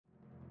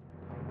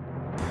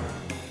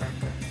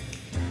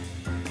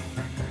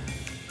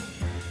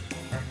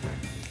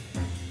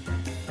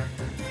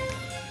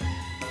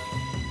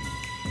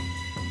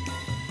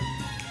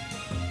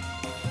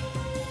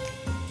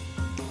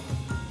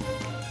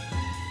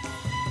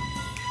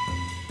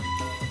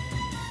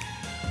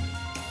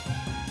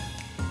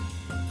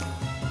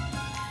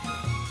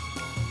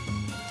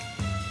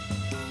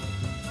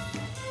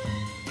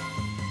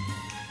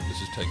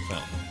Take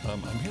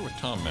Fountain. I'm here with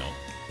Thom Bill.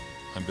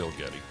 I'm Bill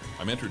Getty.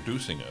 I'm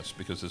introducing us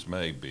because this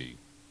may be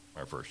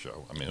our first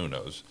show. I mean, who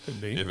knows? Could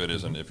be. If it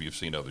isn't, if you've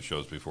seen other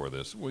shows before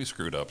this, we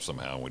screwed up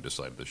somehow and we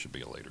decided this should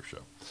be a later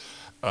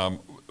show.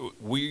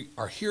 We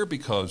are here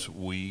because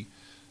we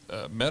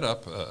met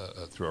up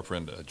through our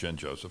friend Jen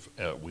Joseph.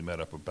 We met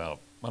up about,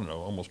 I don't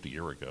know, almost a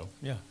year ago.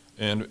 Yeah.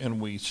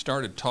 And we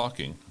started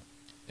talking,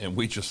 and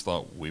we just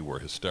thought we were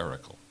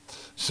hysterical.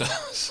 So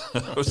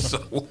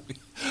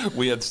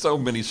we had so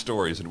many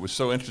stories, and it was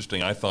so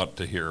interesting, I thought,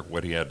 to hear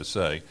what he had to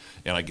say,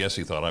 and I guess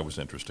he thought I was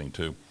interesting,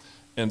 too.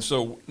 And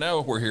so now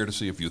we're here to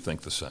see if you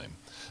think the same.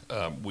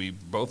 We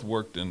both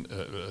worked in,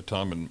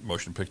 Thom in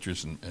motion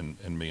pictures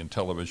and me in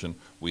television.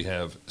 We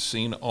have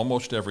seen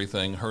almost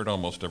everything, heard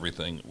almost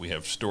everything. We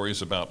have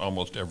stories about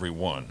almost every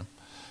one.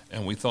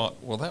 And we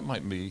thought, well, that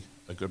might be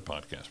a good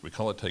podcast. We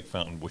call it Take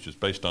Fountain, which is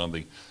based on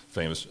the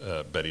famous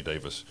Betty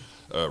Davis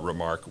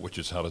remark, which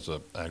is, how does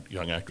a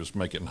young actress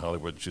make it in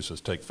Hollywood? She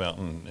says, take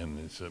Fountain,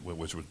 and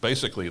which was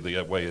basically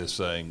the way of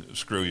saying,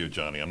 screw you,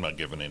 Johnny, I'm not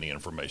giving any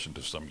information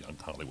to some young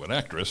Hollywood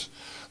actress.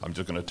 I'm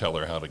just going to tell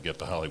her how to get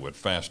to Hollywood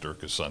faster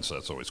because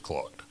Sunset's always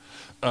clogged,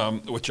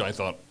 which I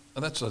thought,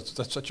 that's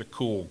such a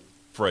cool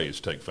phrase,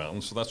 take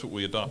Fountain, so that's what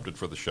we adopted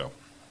for the show.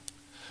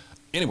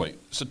 Anyway,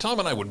 so Thom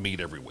and I would meet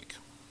every week,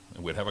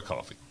 and we'd have a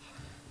coffee.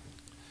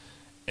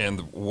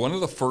 And one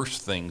of the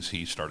first things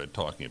he started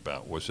talking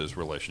about was his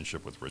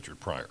relationship with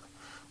Richard Pryor,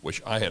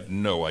 which I had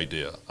no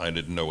idea. I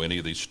didn't know any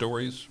of these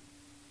stories.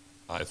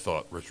 I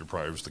thought Richard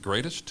Pryor was the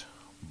greatest,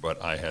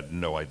 but I had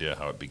no idea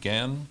how it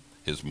began,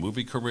 his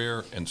movie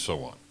career, and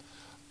so on.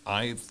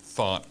 I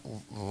thought,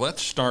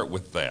 let's start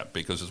with that,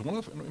 because it's one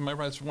of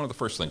the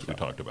first things we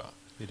talked about.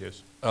 It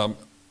is. And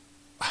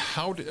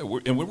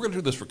we were going to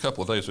do this for a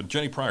couple of days. And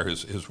Jenny Pryor,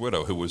 his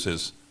widow, who was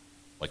his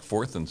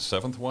fourth and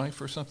seventh wife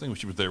or something.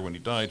 She was there when he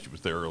died. She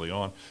was there early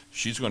on.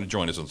 She's going to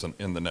join us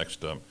in the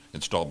next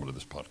installment of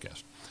this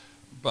podcast.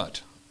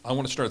 But I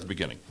want to start at the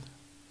beginning.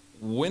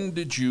 When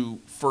did you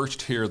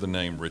first hear the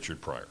name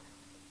Richard Pryor?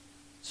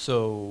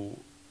 So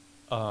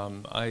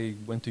I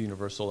went to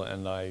Universal,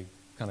 and I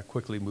kind of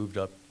quickly moved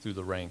up through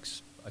the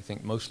ranks, I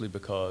think mostly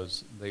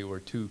because they were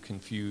too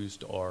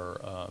confused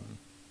or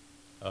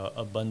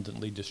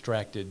abundantly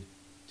distracted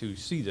to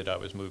see that I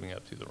was moving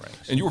up through the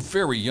ranks. And you were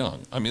very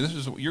young. I mean,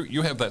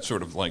 you have that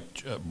sort of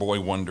boy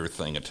wonder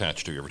thing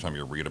attached to you every time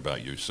you read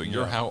about you. So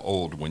you're how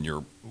old when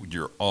you're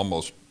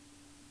almost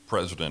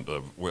president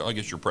of, well, I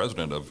guess you're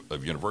president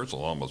of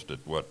Universal almost at,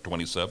 what,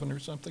 27 or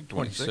something?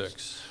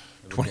 26?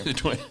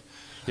 20,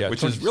 yeah,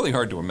 which is really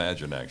hard to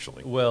imagine,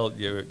 actually. Well,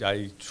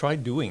 I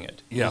tried doing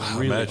it. Yeah, it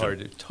was really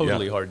hard,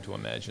 totally hard to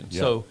imagine. Yeah.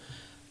 So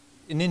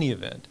in any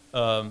event,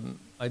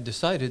 I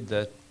decided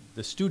that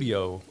the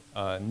studio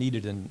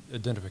needed an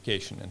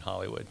identification in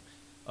Hollywood.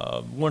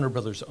 Warner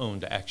Brothers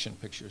owned Action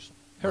Pictures.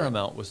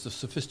 Paramount was the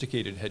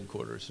sophisticated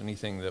headquarters.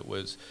 Anything that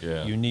was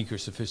unique or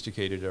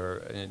sophisticated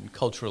and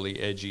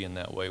culturally edgy in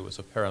that way was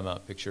a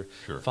Paramount picture.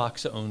 Sure.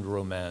 Fox owned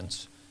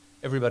romance.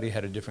 Everybody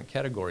had a different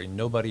category.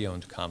 Nobody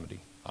owned comedy.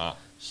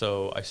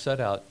 So I set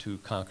out to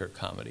conquer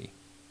comedy.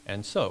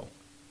 And so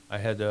I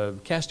had a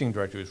casting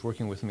director who was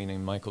working with me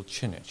named Michael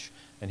Chinich.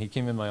 And he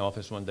came in my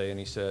office one day and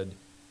he said,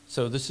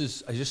 so I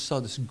just saw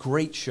this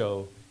great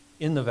show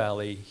in the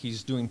Valley.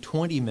 He's doing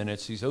 20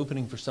 minutes. He's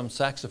opening for some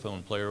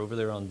saxophone player over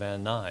there on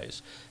Van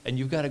Nuys. And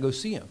you've got to go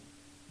see him.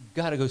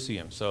 Got to go see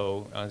him.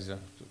 So I was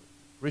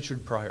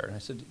Richard Pryor. And I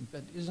said,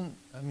 but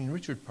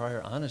Richard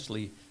Pryor,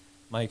 honestly,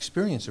 my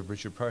experience of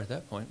Richard Pryor at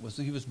that point was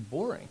that he was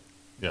boring.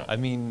 Yeah. I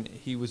mean,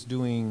 he was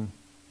doing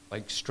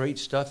straight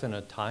stuff in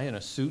a tie and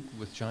a suit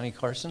with Johnny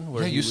Carson.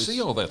 Where you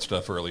see all that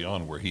stuff early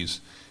on where he's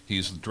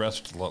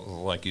dressed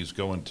like he's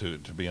going to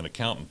be an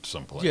accountant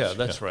someplace. Yeah,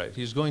 that's right.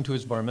 He's going to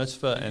his bar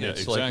mitzvah, and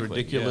it's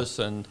ridiculous,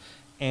 and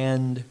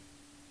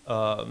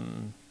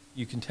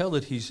you can tell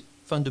that he's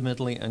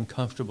fundamentally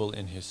uncomfortable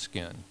in his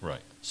skin.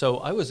 Right. So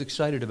I was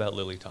excited about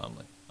Lily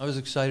Tomlin. I was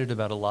excited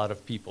about a lot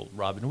of people,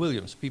 Robin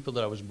Williams, people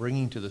that I was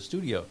bringing to the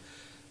studio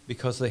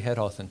because they had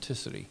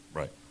authenticity.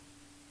 Right.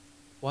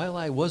 While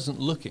I wasn't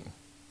looking,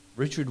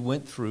 Richard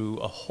went through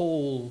a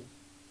whole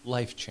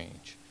life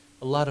change.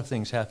 A lot of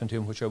things happened to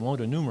him, which I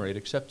won't enumerate,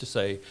 except to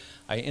say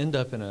I end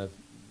up in a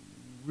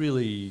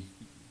really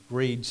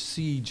grade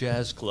C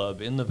jazz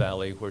club in the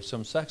Valley where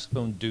some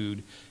saxophone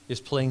dude is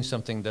playing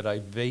something that I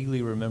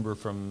vaguely remember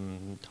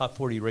from Top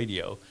 40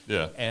 radio.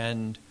 Yeah.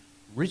 And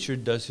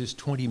Richard does his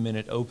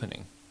 20-minute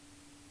opening.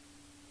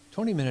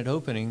 20-minute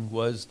opening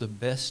was the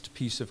best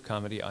piece of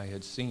comedy I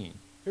had seen,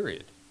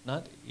 period.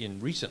 Not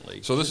in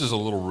recently. So this is a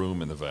little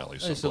room in the Valley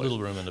someplace. It's a little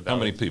room in the Valley. How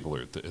many people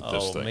are at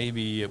this thing?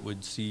 Maybe it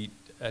would seat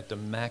at the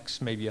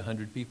max maybe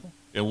 100 people.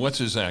 And what's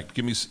his act?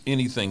 Give me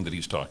anything that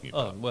he's talking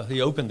about. Well,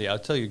 he opened I'll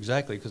tell you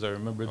exactly because I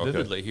remember it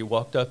vividly. He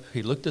walked up,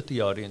 he looked at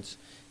the audience,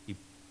 he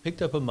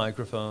picked up a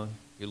microphone,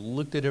 he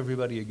looked at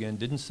everybody again,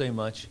 didn't say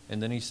much,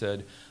 and then he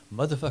said,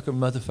 motherfucker,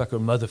 motherfucker,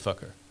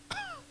 motherfucker.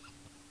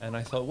 And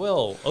I thought,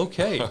 well,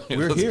 okay,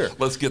 we're let's, here.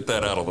 Let's get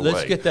that out of the way.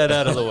 Let's get that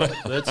out of the way.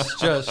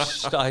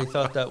 I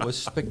thought that was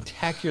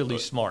spectacularly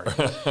smart,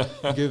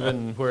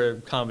 given where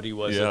comedy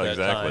was at that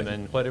time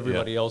and what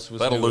everybody else was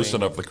That'll doing.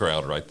 loosen up the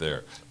crowd right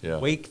there. Yeah.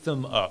 Wake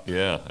them up.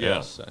 Yeah.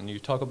 Yes. And you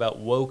talk about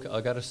woke.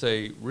 I got to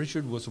say,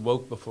 Richard was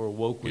woke before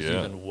woke was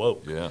even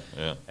woke. Yeah.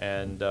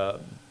 And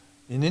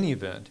in any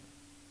event,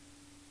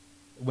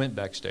 went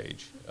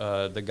backstage.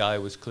 The guy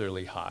was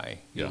clearly high.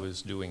 He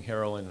was doing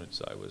heroin, and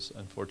so I was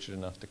unfortunate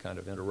enough to kind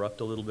of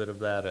interrupt a little bit of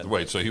that. And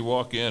wait, so you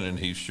walk in and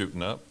he's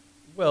shooting up?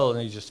 Well,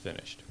 and he just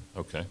finished.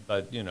 Okay.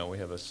 But, you know, we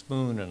have a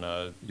spoon and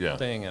a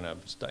thing and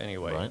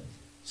anyway. Right.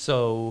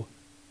 So,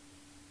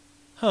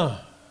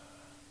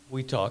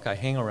 we talk. I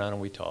hang around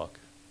and we talk.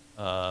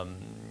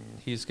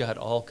 He's got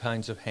all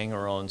kinds of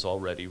hanger-ons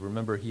already.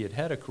 Remember, he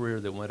had a career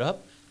that went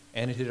up,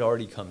 and it had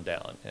already come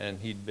down. And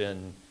he'd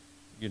been,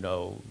 you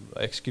know,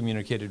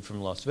 excommunicated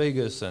from Las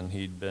Vegas, and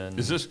he'd been...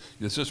 Is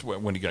this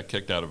when he got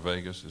kicked out of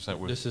Vegas? Is that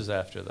what? This is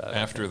after that.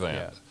 After that.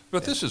 Yeah.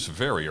 But this is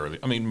very early.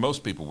 I mean,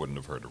 most people wouldn't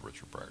have heard of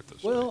Richard Pryor at this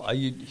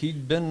stage.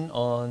 He'd been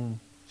on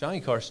Johnny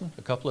Carson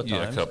a couple of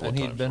times, and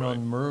he'd been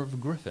on Merv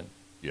Griffin.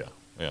 Yeah.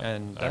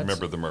 And I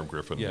remember the Merv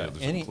Griffin. Yeah,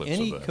 there's some clips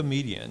any of that.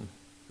 comedian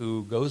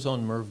who goes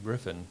on Merv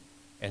Griffin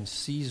and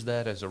sees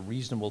that as a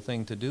reasonable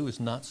thing to do is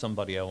not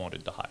somebody I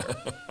wanted to hire.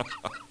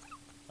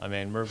 I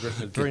mean, Merv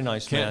Griffin is a very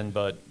nice man,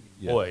 but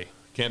boy.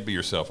 Can't be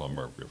yourself on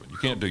Merv Griffin. You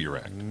can't do your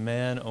act.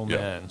 Man, oh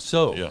man.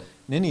 So,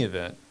 in any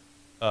event,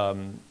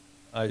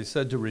 I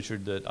said to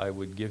Richard that I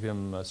would give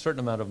him a certain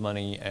amount of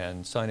money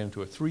and sign him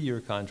to a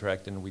 3-year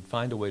contract, and we'd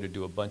find a way to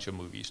do a bunch of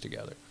movies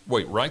together.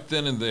 Wait, right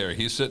then and there,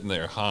 he's sitting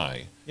there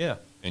high. Yeah.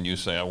 And you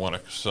say, I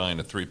want to sign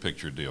a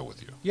 3-picture deal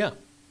with you. Yeah.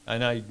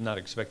 And I'm not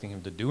expecting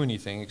him to do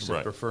anything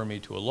except refer me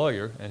to a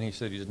lawyer, and he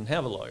said he didn't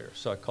have a lawyer.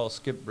 So I called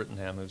Skip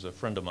Brittenham, who's a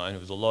friend of mine,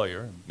 who's a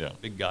lawyer,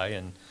 big guy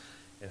in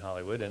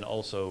Hollywood, and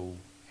also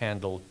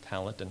handled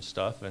talent and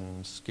stuff.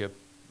 And Skip,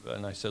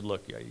 and I said,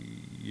 look,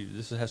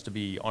 this has to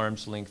be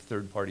arm's length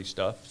third-party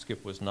stuff.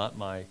 Skip was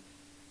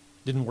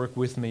didn't work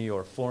with me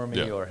or for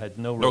me or had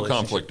no relationship. No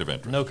conflict of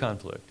interest. No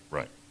conflict.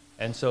 Right.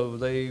 And so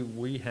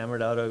we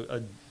hammered out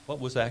what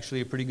was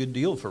actually a pretty good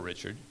deal for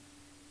Richard.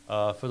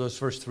 For those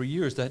first 3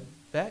 years,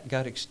 that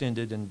got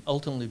extended and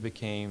ultimately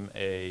became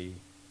a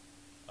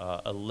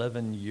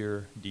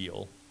 11-year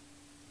deal.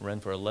 Ran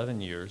for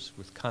 11 years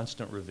with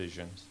constant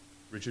revisions.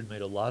 Richard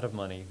made a lot of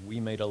money. We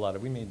made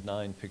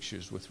 9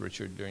 pictures with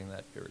Richard during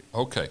that period.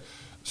 Okay.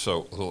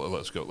 So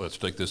let's go. Let's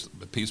take this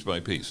piece by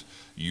piece.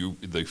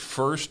 The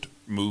first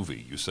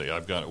movie, you say,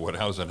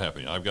 how's that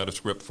happening? I've got a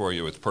script for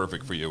you. It's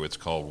perfect for you. It's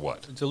called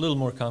what? It's a little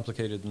more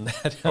complicated than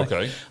that.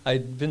 Okay.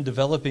 I'd been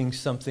developing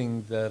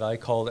something that I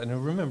called,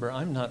 and remember,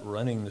 I'm not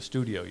running the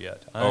studio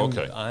yet.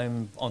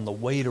 I'm on the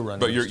way to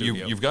running the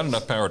studio. But you've got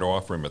enough power to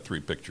offer him a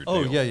 3-picture deal.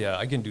 Oh, yeah,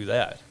 I can do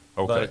that.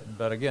 Okay.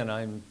 But again,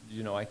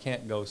 I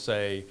can't go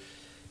say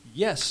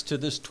yes to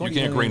this $20 million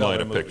You can't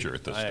greenlight a movie. picture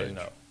at this stage.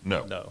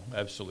 No,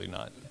 absolutely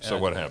not. So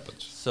what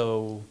happens?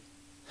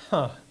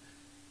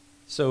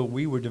 So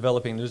we were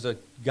developing. There's a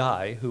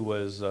guy who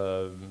was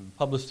a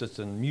publicist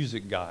and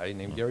music guy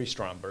named Gary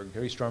Stromberg.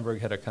 Gary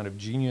Stromberg had a kind of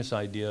genius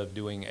idea of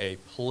doing a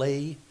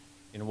play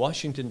in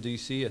Washington,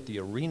 D.C. at the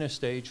Arena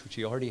stage, which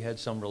he already had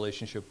some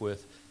relationship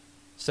with,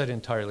 set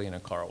entirely in a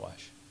car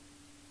wash.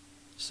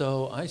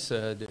 So I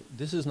said,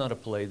 this is not a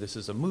play, this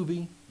is a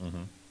movie.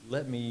 Mm-hmm.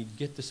 Let me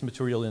get this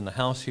material in the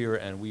house here,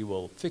 and we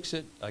will fix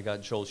it. I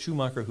got Joel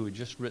Schumacher, who had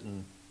just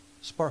written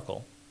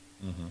Sparkle,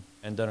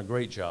 and done a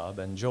great job.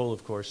 And Joel,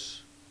 of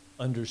course,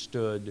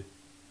 understood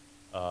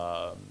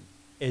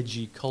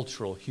edgy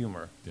cultural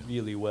humor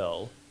really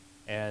well.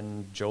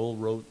 And Joel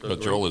wrote.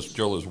 But Joel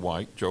is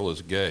white. Joel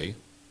is gay.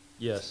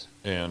 Yes.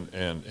 And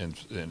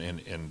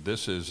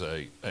this is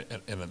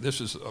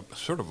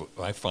sort of,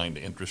 I find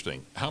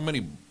interesting. How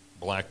many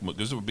black movies?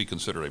 This would be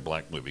considered a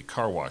black movie.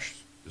 Car Wash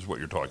is what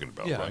you're talking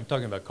about, right? Yeah, I'm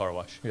talking about Car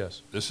Wash,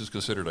 yes. This is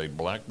considered a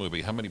black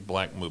movie. How many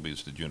black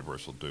movies did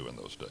Universal do in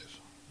those days?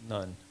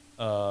 None.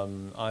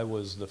 I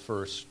was the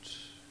first.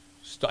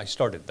 I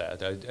started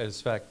that. In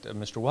fact,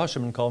 Mr.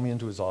 Wasserman called me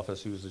into his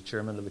office, who was the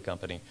chairman of the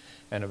company,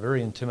 and a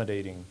very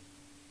intimidating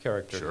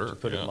character, to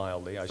put it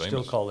mildly. I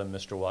still call him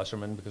Mr.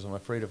 Wasserman because I'm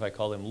afraid if I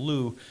call him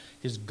Lou,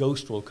 his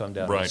ghost will come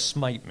down and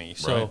smite me.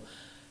 So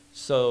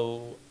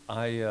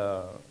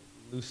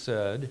Lou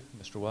said,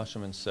 Mr.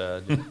 Wasserman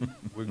said,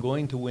 we're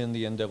going to win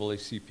the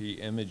NAACP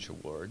Image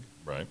Award.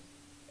 Right.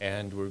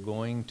 And we're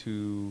going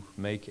to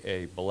make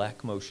a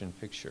black motion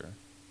picture.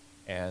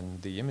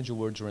 And the Image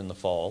Awards are in the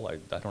fall. I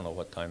don't know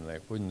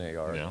when they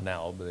are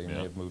now, but they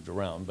may have moved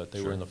around, but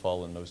they were in the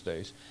fall in those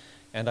days.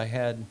 And I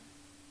had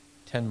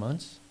 10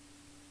 months,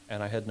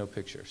 and I had no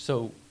picture.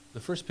 So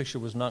the first picture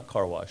was not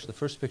Car Wash. The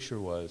first picture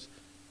was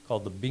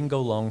called the Bingo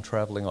Long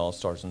Traveling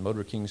All-Stars and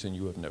Motor Kings, and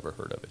you have never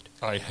heard of it.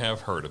 I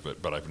have heard of it,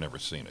 but I've never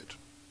seen it.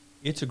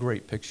 It's a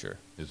great picture.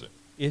 Is it?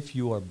 If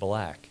you are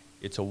black,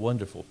 it's a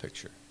wonderful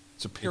picture.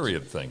 It's a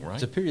period thing, right?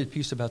 It's a period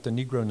piece about the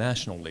Negro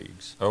National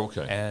Leagues.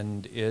 Okay.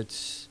 And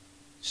it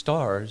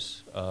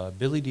stars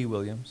Billy D.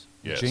 Williams,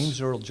 Yes. James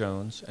Earl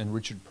Jones and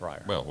Richard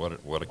Pryor. Well,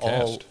 what a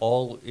cast.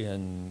 All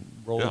in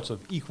roles Yeah.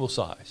 of equal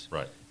size.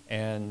 Right.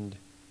 And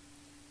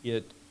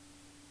it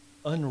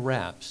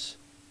unwraps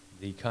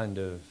the kind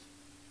of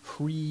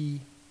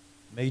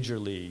pre-Major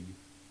League,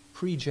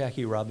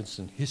 pre-Jackie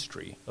Robinson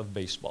history of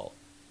baseball.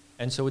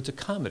 And so it's a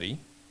comedy,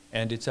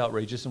 and it's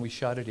outrageous, and we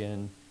shot it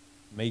in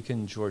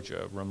Macon,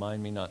 Georgia.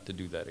 Remind me not to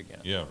do that again.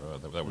 Yeah,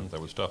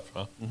 that was tough,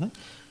 huh? Mm-hmm.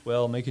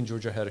 Well, Macon,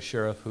 Georgia had a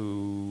sheriff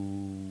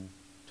who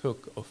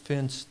took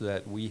offense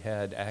that we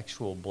had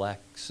actual black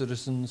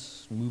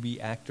citizens, movie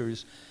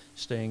actors,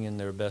 staying in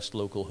their best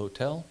local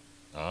hotel.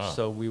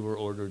 So we were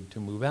ordered to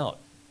move out,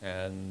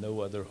 and no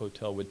other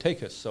hotel would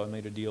take us. So I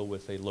made a deal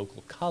with a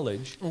local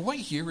college. Well,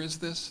 what year is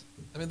this?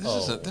 I mean,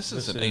 this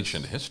is an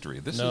ancient history.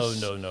 This no,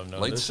 is no.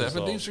 late This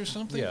 70s or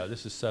something? Yeah,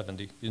 this is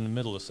 70, in the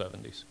middle of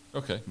 70s.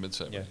 Okay,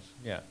 mid-70s.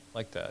 Yeah,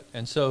 like that.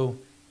 And so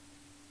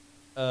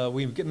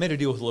we made a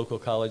deal with a local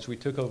college. We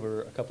took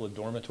over a couple of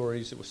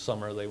dormitories. It was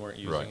summer; they weren't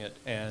using Right. it,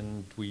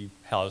 and we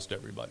housed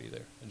everybody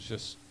there. It's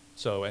just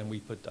so,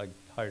 and I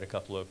hired a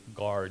couple of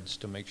guards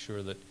to make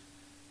sure that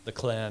the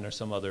Klan or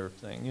some other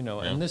thing,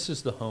 Yeah. And this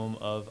is the home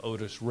of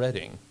Otis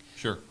Redding,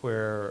 Sure.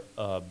 where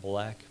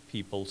black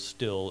people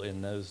still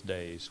in those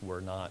days were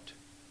not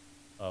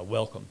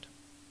welcomed.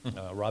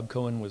 Rob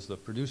Cohen was the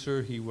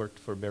producer. He worked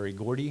for Berry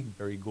Gordy.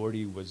 Berry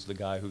Gordy was the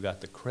guy who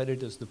got the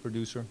credit as the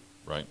producer.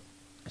 Right.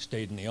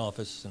 Stayed in the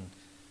office and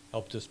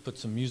helped us put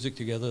some music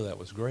together. That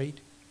was great.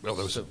 Well,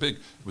 it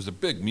was a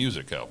big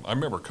music album. I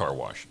remember Car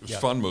Wash. It was Yeah.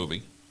 a fun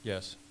movie,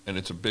 Yes. and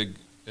it's a big.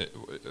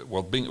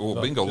 Well,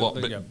 Bingo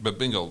Long, yeah. but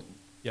Bingo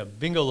Yeah,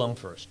 Bingo Long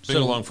first.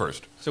 Bingo Long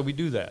first. So we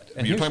do that.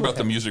 And You're here's talking what about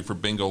the hap- music for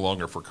Bingo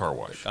Long or for Car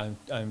Wash?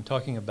 I'm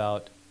talking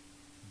about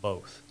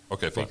both.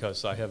 Okay, fine.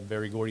 Because I have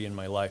Berry Gordy in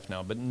my life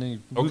now. But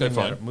Okay,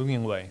 fine.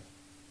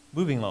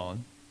 Moving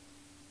on.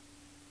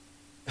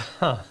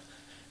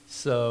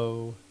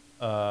 So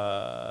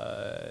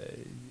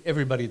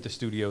everybody at the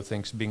studio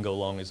thinks Bingo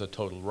Long is a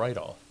total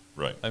write-off.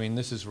 Right. I mean,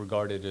 this is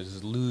regarded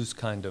as Lou's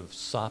kind of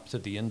sops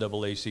at the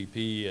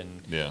NAACP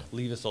and Yeah.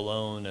 leave us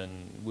alone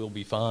and we'll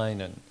be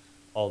fine and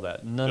all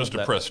that. None Just of a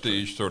that.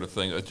 prestige sort of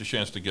thing. It's a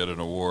chance to get an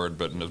award,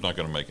 but it's not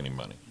going to make any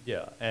money.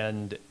 Yeah,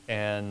 and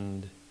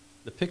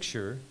the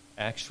picture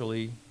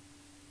actually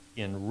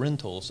in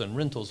rentals, and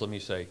rentals, let me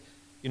say,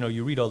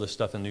 you read all this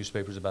stuff in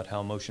newspapers about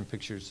how motion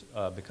pictures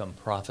become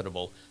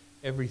profitable.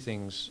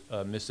 Everything's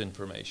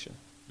misinformation.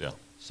 Yeah.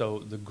 So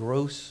the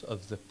gross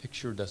of the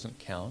picture doesn't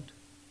count.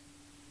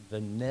 The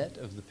net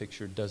of the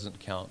picture doesn't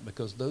count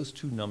because those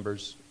two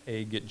numbers,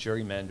 get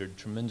gerrymandered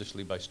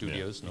tremendously by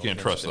studios. Yeah. No You can't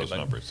offense trust to those anybody.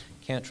 numbers.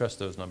 Can't trust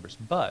those numbers.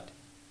 But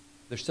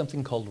there's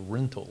something called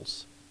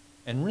rentals.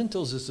 And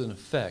rentals is, in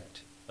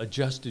effect,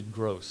 adjusted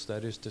gross.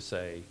 That is to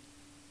say,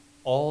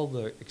 all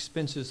the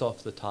expenses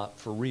off the top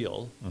for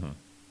real. Mm-hmm.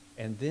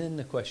 And then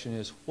the question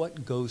is,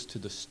 what goes to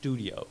the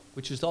studio?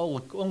 Which is the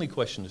only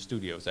question the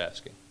studio is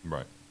asking.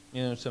 Right.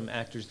 Some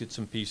actors get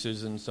some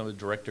pieces and some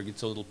director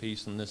gets a little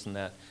piece and this and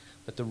that.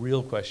 But the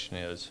real question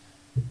is,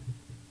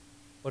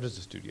 what does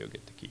the studio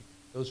get to keep?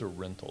 Those are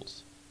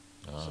rentals.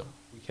 So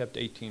we kept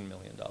 $18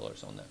 million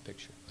on that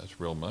picture. That's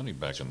real money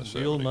back in the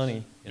 70s. Real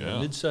money in Yeah. the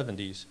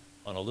mid-'70s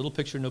on a little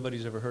picture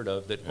nobody's ever heard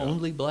of that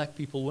only black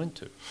people went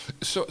to.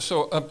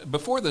 So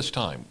before this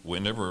time,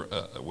 whenever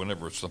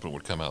something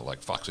would come out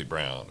like Foxy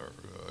Brown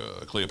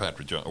or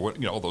Cleopatra Jones, or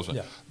all those,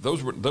 Yeah.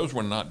 those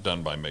were not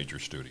done by major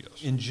studios.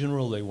 In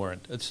general, they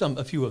weren't.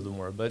 A few of them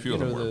were, but A few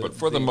of them were, but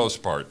for the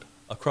most part,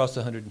 across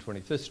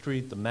 125th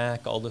Street, the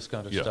Mac, all this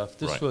kind of Yeah, stuff.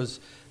 This right. was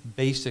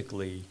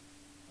basically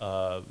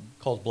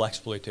called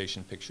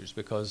blaxploitation pictures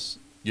because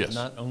Yes.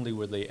 not only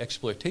were they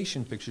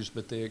exploitation pictures,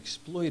 but they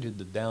exploited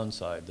the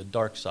downside, the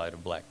dark side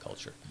of black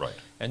culture. Right.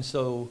 And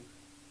so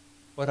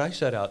what I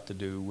set out to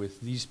do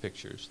with these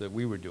pictures that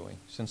we were doing,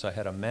 since I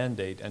had a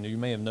mandate, and you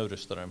may have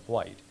noticed that I'm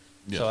white.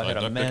 Yes, so I had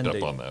I a picked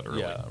mandate. up on that early.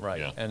 Yeah, right.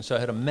 Yeah. And so I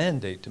had a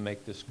mandate to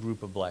make this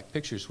group of black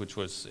pictures, which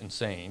was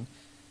insane.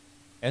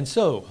 And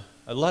so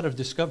a lot of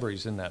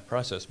discoveries in that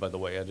process, by the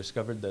way. I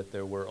discovered that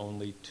there were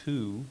only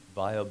 2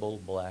 viable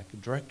black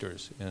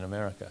directors in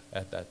America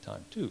at that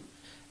time, 2.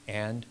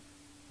 And,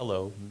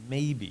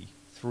 maybe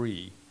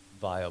 3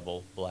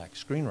 viable black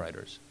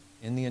screenwriters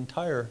in the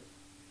entire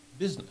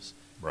business.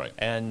 right.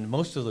 And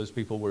most of those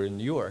people were in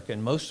New York,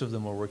 and most of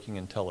them were working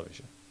in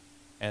television,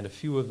 and a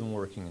few of them were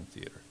working in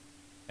theater.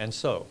 And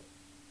so,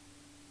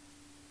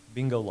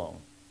 Bingo Long,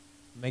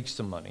 make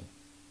some money.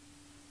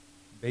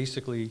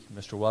 Basically,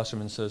 Mr.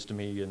 Wasserman says to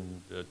me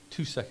in a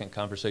 2-second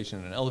conversation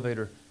in an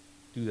elevator,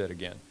 do that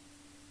again.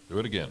 Do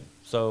it again.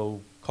 So,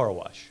 Car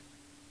Wash.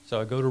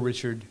 So I go to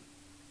Richard,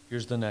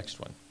 here's the next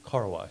one,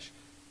 Car Wash.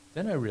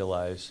 Then I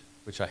realize,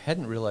 which I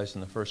hadn't realized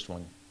in the first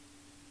one,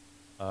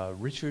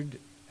 Richard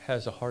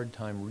has a hard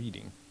time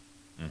reading.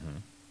 Mm-hmm.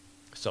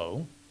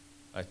 So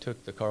I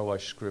took the Car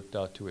Wash script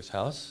out to his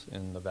house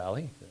in the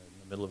valley, in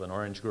the middle of an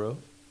orange grove,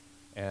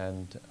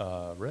 and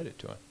read it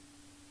to him.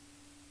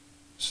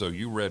 So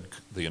you read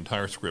the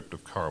entire script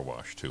of Car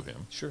Wash to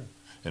him, Sure.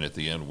 and at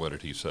the end, what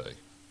did he say?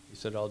 He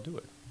said, I'll do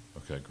it.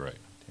 Okay, great.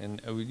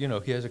 And,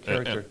 he has a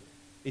character.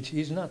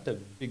 He's not the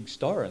big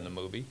star in the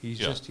movie. He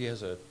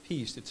has a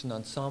piece. It's an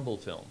ensemble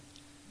film.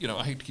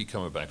 I hate to keep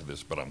coming back to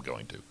this, but I'm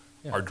going to.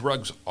 Yeah. Are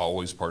drugs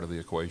always part of the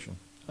equation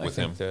with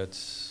him? I think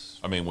that's...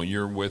 I mean, when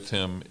you're with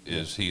him,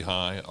 is he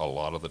high a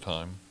lot of the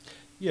time?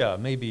 Yeah,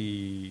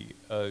 maybe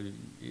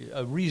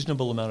a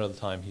reasonable amount of the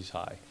time he's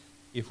high.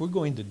 If we're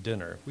going to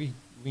dinner,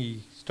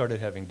 we started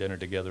having dinner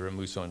together at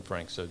Musso and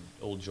Frank's, an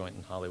old joint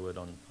in Hollywood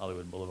on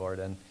Hollywood Boulevard,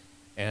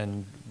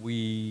 and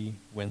we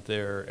went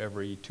there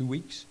every 2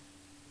 weeks,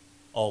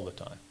 all the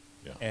time.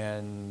 Yeah.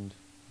 And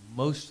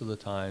most of the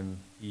time,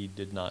 he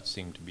did not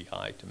seem to be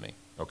high to me.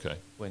 Okay.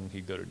 When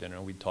he'd go to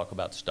dinner, we'd talk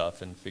about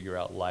stuff and figure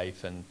out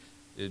life and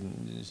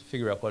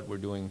figure out what we're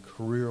doing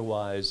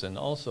career-wise, and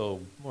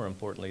also, more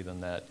importantly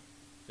than that,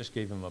 just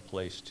gave him a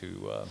place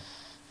to,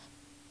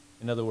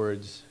 in other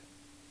words,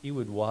 he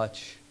would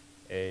watch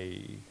a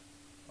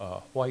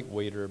white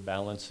waiter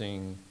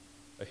balancing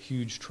a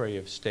huge tray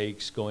of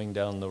steaks, going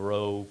down the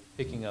row,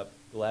 picking up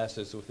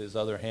glasses with his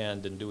other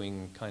hand and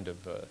doing kind of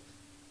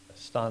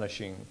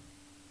astonishing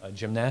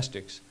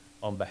gymnastics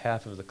on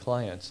behalf of the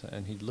clients.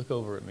 And he'd look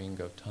over at me and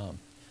go, "Thom,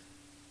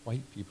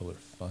 white people are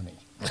funny."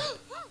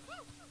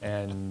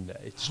 And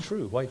it's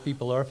true. White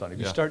people are funny.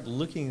 You start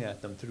looking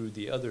at them through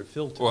the other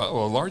filter.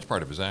 Well, a large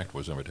part of his act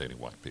was imitating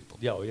white people.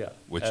 Yeah, oh, yeah.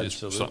 Which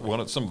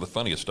absolutely. is some of the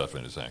funniest stuff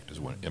in his act is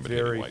when imitating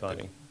Very white funny.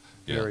 people.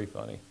 Very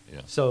funny.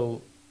 Yeah.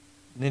 So,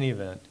 in any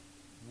event,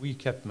 we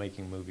kept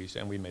making movies,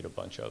 and we made a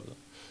bunch of them.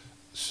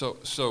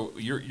 So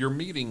you're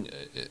meeting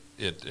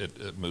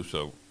at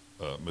Musso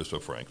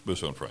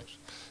and Frank's,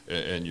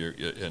 and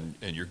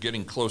you're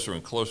getting closer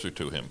and closer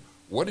to him.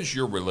 What is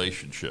your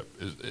relationship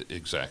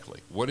exactly?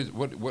 What is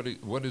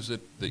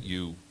it that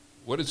you?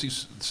 What does he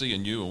see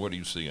in you, and what do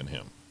you see in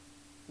him?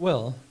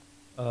 Well,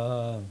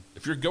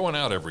 if you're going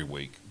out every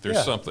week,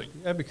 there's something.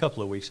 Every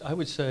couple of weeks, I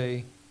would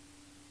say.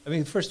 I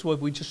mean, first of all,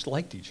 we just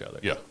liked each other.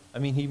 Yeah. I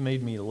mean, he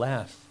made me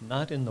laugh,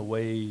 not in the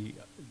way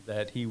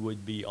that he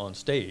would be on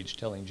stage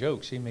telling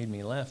jokes. He made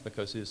me laugh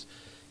because his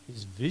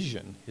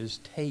vision, his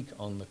take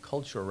on the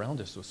culture around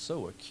us was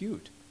so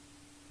acute.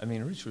 I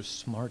mean, Rich was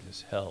smart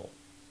as hell.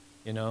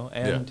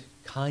 And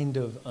kind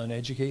of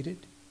uneducated,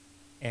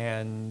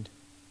 and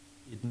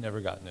it never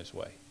got in his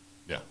way.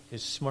 Yeah.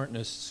 His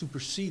smartness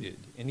superseded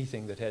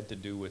anything that had to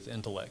do with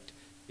intellect.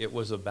 It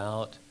was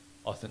about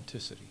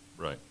authenticity.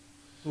 Right.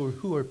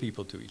 Who are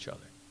people to each other?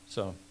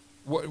 So,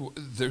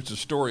 there's a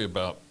story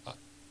about,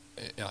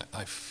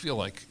 I feel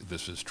like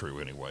this is true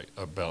anyway,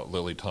 about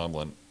Lily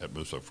Tomlin at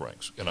Musso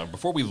Frank's. And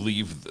before we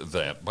leave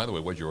that, by the way,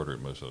 what did you order at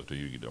Musso?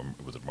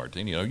 Was it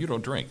martini? No, you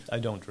don't drink. I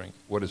don't drink.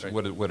 What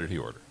did he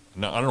order?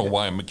 No, I don't know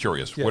why I'm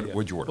curious. What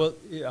did you order? Well,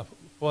 yeah,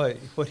 what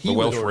he the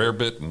Welsh would order,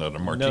 rarebit and a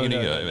martini?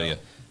 No.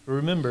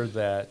 Remember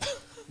that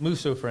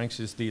Musso Frank's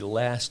is the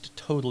last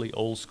totally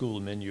old school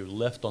menu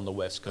left on the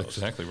West Coast.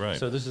 Exactly right.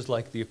 So this is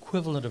like the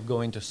equivalent of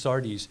going to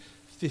Sardi's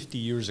 50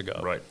 years ago.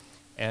 Right.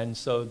 And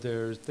so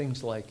there's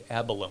things like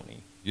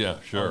abalone.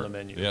 Yeah, sure. On the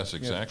menu. Yes,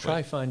 exactly.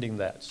 Try finding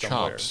that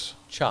somewhere.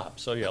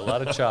 Chops. So, a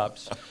lot of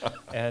chops.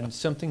 And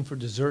something for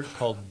dessert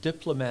called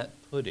diplomat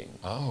pudding.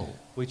 Oh.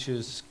 Which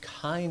is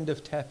kind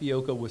of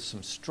tapioca with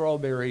some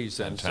strawberries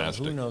and some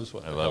who knows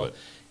what. I love it.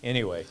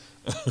 Anyway,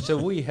 so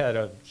we had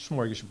a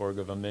smorgasbord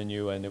of a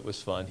menu, and it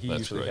was fun. He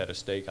usually had a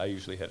steak. I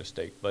usually had a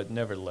steak. But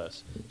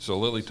nevertheless. So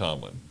Lily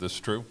Tomlin, this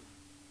true?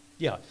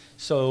 Yeah.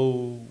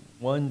 So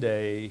one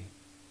day...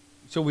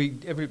 So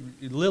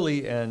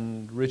Lily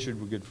and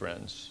Richard were good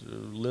friends.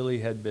 Lily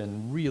had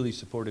been really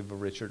supportive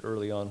of Richard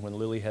early on. When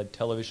Lily had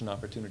television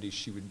opportunities,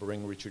 she would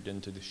bring Richard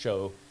into the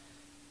show,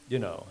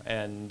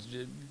 and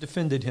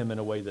defended him in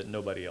a way that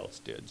nobody else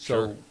did.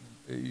 So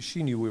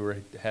she knew we were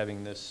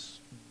having this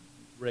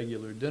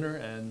regular dinner,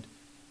 and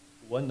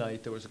one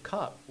night there was a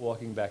cop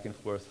walking back and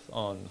forth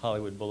on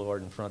Hollywood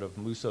Boulevard in front of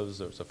Musso's.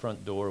 There was a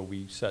front door.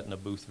 We sat in a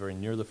booth very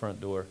near the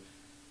front door.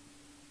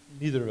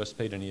 Neither of us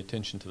paid any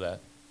attention to that.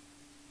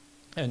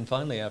 And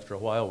finally, after a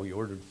while, we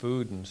ordered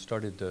food and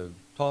started to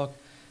talk,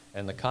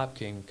 and the cop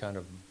came kind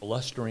of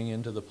blustering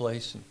into the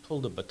place and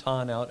pulled a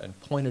baton out and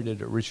pointed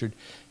it at Richard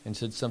and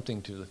said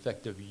something to the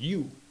effect of,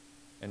 "You."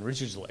 And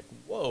Richard's like,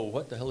 "Whoa,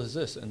 what the hell is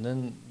this?" And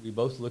then we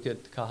both look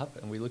at the cop,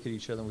 and we look at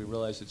each other, and we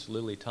realize it's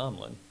Lily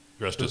Tomlin.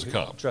 Dressed as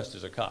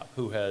a cop,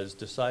 who has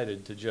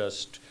decided to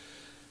just...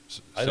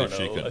 I don't know.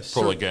 She can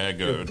pull a gag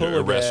or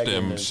arrest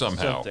him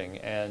somehow. Something.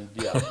 And,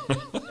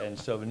 and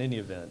so in any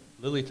event,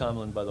 Lily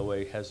Tomlin, by the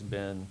way, has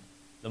been...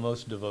 the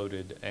most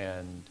devoted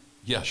and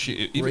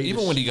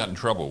even when he got in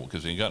trouble,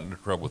 because he got into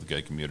trouble with the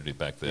gay community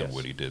back then. Yes.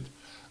 What he did,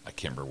 I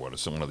can't remember what.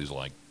 It's one of these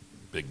like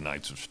big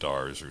Nights of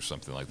Stars or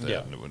something like that.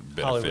 Yeah. And it would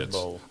benefits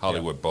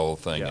Hollywood Bowl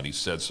thing, yeah. and he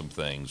said some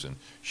things, and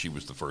she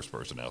was the first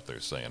person out there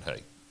saying,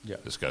 "Hey,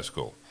 this guy's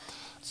cool."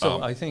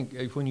 So I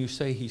think when you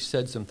say he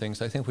said some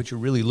things, I think what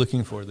you're really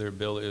looking for there,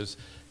 Bill, is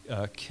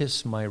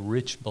 "kiss my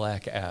rich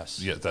black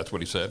ass." Yeah, that's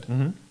what he said.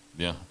 Mm-hmm.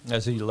 Yeah.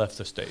 As he left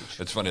the stage.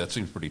 It's funny. That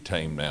seems pretty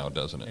tame now,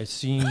 doesn't it? It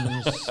seems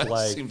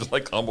like... It seems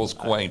like almost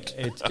quaint.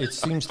 It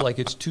seems like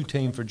it's too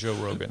tame for Joe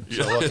Rogan.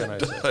 So what can I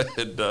say?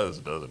 It does,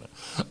 doesn't it?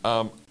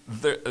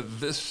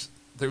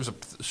 there's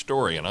a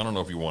story, and I don't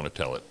know if you want to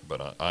tell it,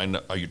 but I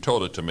know, you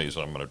told it to me,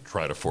 so I'm going to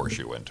try to force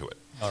you into it.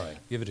 All right,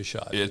 give it a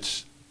shot.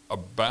 It's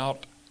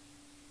about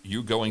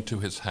you going to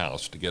his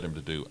house to get him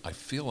to do, I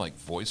feel like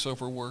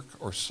voiceover work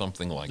or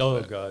something like that.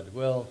 Oh, God.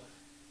 Well,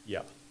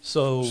 yeah.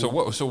 So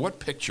what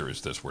picture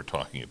is this we're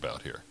talking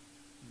about here?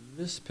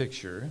 this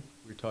picture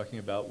we're talking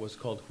about was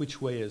called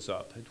Which Way Is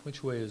Up? And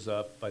Which Way Is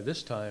Up, by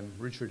this time,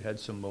 Richard had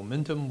some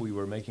momentum. We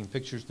were making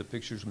pictures. The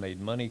pictures made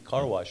money.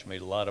 Car Wash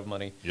made a lot of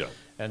money. Yeah.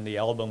 And the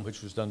album,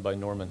 which was done by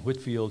Norman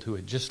Whitfield, who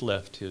had just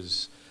left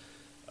his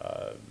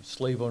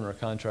slave owner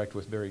contract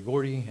with Berry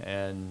Gordy,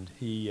 and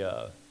he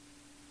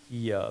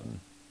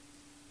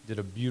did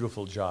a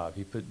beautiful job.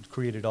 He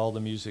created all the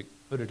music,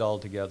 put it all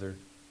together,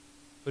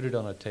 put it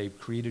on a tape,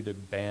 created a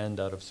band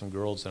out of some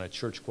girls in a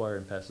church choir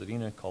in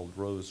Pasadena called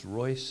Rose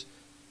Royce,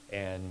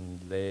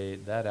 and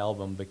that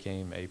album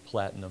became a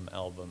platinum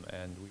album,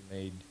 and we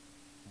made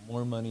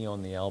more money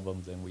on the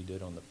album than we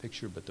did on the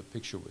picture, but the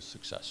picture was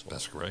successful.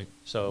 That's great.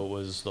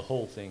 So the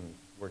whole thing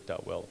worked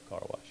out well at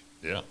Car Wash.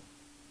 Yeah.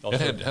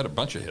 Also, it had a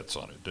bunch of hits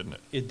on it, didn't it?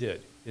 It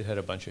did. It had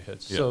a bunch of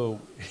hits. Yeah. So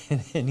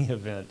in any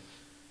event,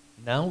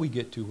 now we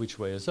get to Which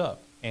Way Is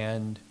Up,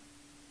 and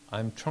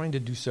I'm trying to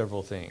do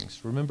several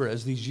things. Remember,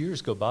 as these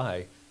years go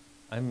by,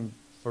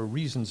 for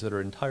reasons that are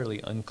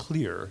entirely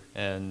unclear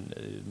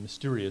and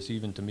mysterious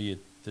even to me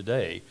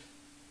today,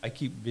 I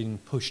keep being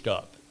pushed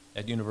up.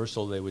 At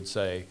Universal, they would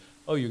say,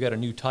 oh, you got a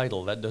new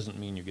title. That doesn't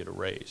mean you get a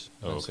raise.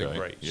 Oh, I'd say, okay.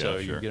 great. Yeah,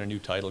 so sure. you get a new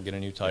title, get a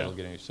new title, Yeah.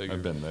 get a new... So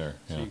I've been there.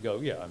 So Yeah. you go,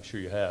 yeah, I'm sure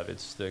you have.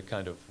 It's the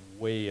kind of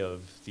way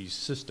of these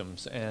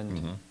systems.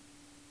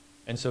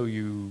 And so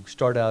you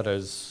start out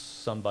as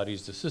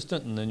somebody's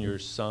assistant, and then you're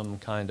some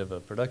kind of a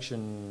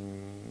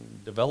production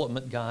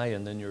development guy,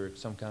 and then you're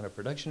some kind of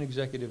production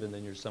executive, and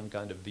then you're some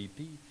kind of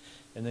VP,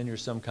 and then you're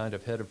some kind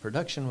of head of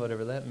production,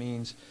 whatever that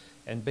means.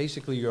 And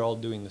basically you're all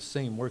doing the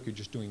same work, you're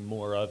just doing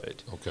more of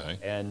it. Okay.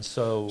 And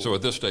so... So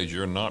at this stage,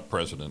 you're not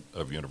president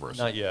of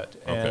Universal? Not yet.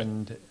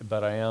 Okay.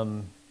 But I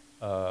am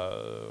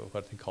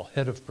what they call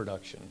head of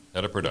production.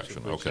 Head of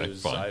production, which okay,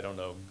 is, fine. I don't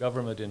know,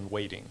 government in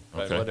waiting,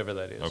 right, Okay. whatever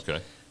that is. Okay.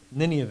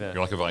 In any event...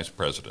 You're like a vice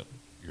president.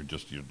 You're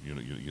just, you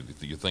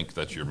think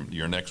that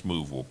your next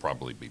move will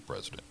probably be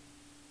president.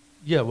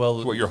 Yeah, well,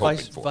 That's what you're hoping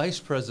for.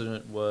 vice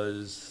president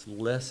was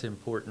less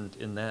important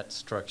in that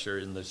structure,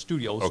 in the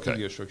studio, old Okay.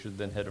 studio structure,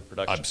 than head of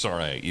production. I'm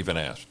sorry I even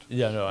asked.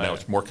 Yeah, no, Now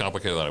it's more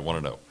complicated than I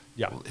want to know.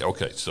 Yeah.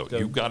 Okay, so So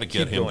you've got to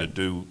get keep him going. to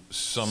do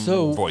some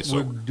So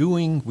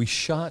voiceover. we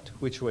shot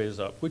Which Way Is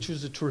Up, which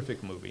is a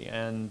terrific movie,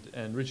 and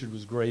Richard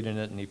was great in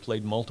it, and he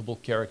played multiple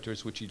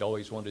characters, which he'd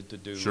always wanted to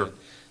do. Sure. And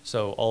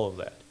so all of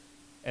that.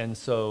 And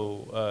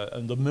so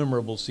and the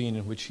memorable scene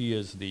in which he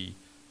is the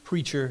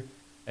preacher,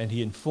 and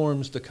he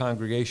informs the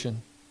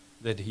congregation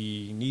that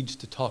he needs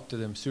to talk to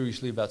them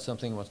seriously about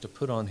something, wants to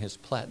put on his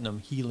platinum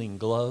healing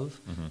glove,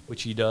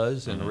 which he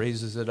does, and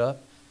raises it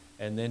up.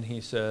 And then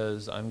he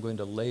says, I'm going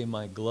to lay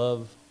my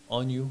glove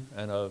on you.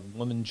 And a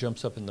woman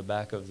jumps up in the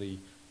back of the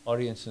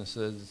audience and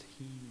says,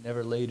 he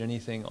never laid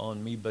anything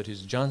on me but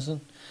his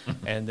Johnson.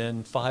 And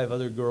then 5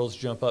 other girls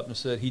jump up and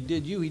said, he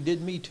did you, he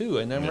did me too.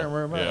 And then, Yeah,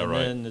 and right.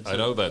 then it's I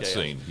know that chaos.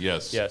 scene,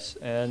 yes. Yes,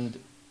 and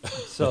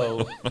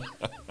so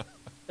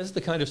that's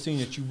the kind of scene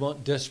that you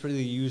want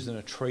desperately to use in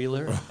a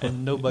trailer,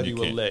 and nobody You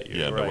will can't- let you.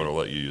 Yeah, right? nobody will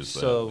let you use that.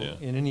 So yeah.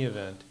 in any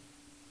event,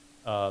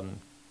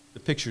 the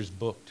picture's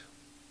booked.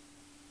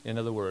 In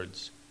other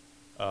words,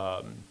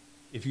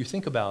 if you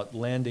think about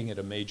landing at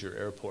a major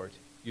airport,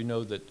 you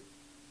know that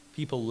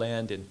people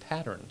land in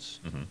patterns,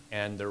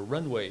 and there are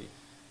runway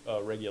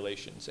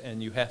regulations,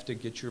 and you have to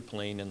get your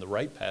plane in the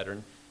right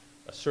pattern,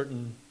 a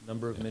certain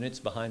number of minutes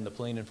behind the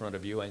plane in front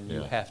of you, and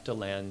you Yeah. have to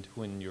land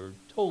when you're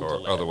told to Or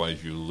land.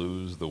 otherwise you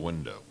lose the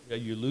window.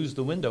 You lose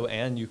the window,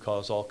 and you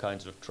cause all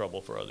kinds of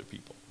trouble for other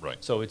people.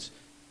 Right. So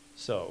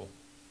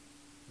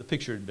the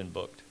picture had been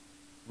booked.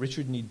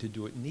 Richard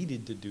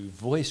needed to do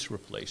voice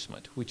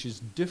replacement, which is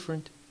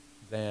different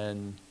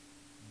than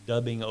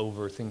dubbing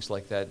over things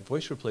like that.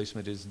 Voice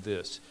replacement is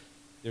this.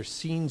 There's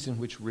scenes in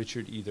which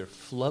Richard either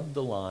flubbed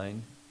the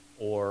line,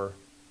 or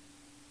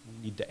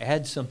we need to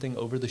add something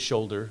over the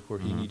shoulder where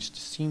he needs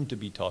to seem to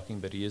be talking,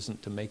 but he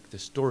isn't, to make the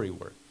story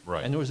work.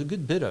 Right. And there was a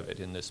good bit of it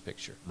in this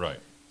picture. Right.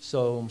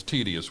 So It's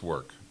tedious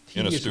work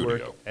in a tedious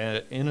studio.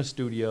 work in a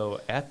studio,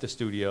 at the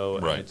studio,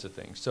 Right. and it's a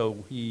thing.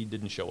 So he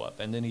didn't show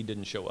up, and then he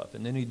didn't show up,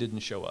 and then he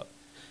didn't show up.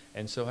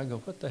 And so I go,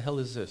 what the hell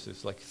is this?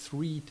 It's like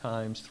 3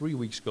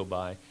 weeks go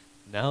by.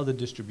 Now the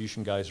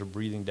distribution guys are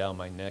breathing down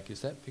my neck. Is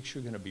that picture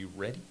going to be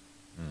ready?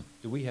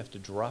 Do we have to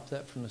drop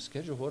that from the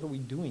schedule? What are we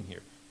doing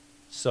here?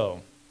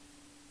 So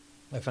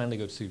I finally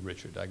go to see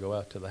Richard. I go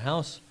out to the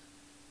house.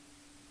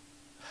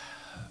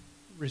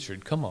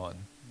 Richard, come on.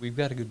 We've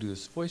got to go do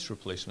this voice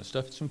replacement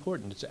stuff. It's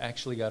important. It's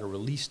actually got a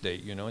release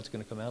date. You know, it's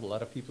going to come out. A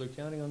lot of people are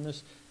counting on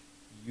this.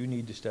 You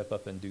need to step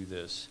up and do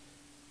this.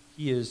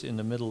 He is in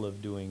the middle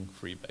of doing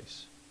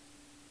freebase.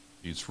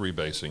 He's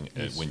freebasing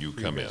when you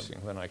come in.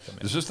 When I come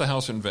in. Is this the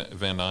house in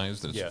Van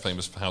Nuys? This Yes.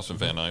 famous house in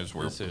Van Nuys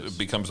where This is. it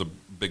becomes a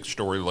big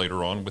story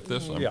later on with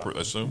this, Yeah. I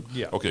assume?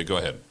 Yeah. Okay, go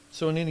ahead.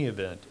 So in any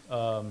event,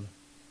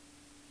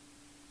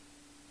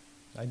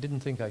 I didn't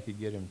think I could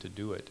get him to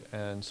do it.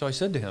 And so I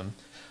said to him,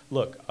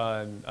 look,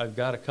 I've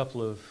got a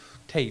couple of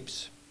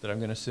tapes that I'm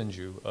going to send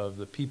you of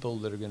the people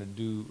that are going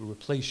to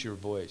replace your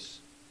voice.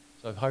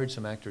 So I've hired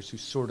some actors who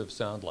sort of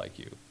sound like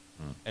you.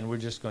 And we're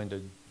just going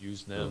to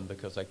use them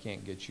because I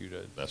can't get you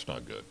to... That's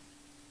not good.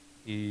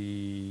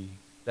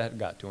 That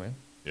got to him.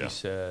 Yeah. He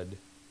said,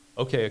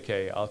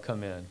 okay, I'll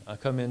come in. I'll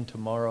come in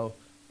tomorrow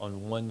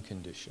on one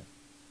condition.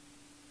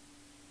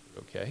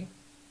 Okay.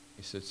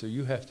 He said, so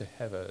you have to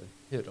have a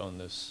hit on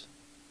this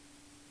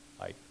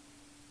hike.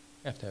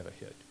 You have to have a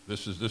hit.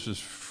 This is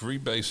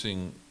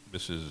freebasing.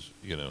 This is,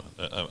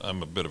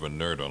 I'm a bit of a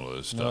nerd on all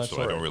this stuff,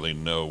 so I don't really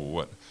know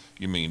what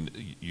you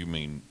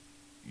mean.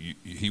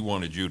 He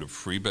wanted you to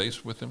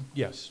freebase with him?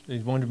 Yes, he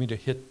wanted me to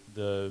hit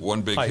the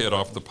one big hit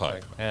off the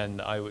pipe,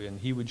 and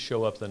he would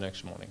show up the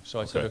next morning. So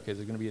I said, okay,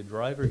 there's going to be a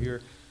driver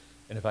here,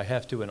 and if I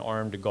have to, an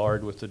armed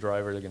guard with the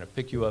driver. They're going to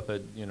pick you up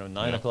at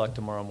 9 o'clock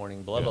tomorrow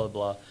morning. Blah blah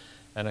blah.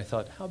 And I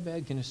thought, how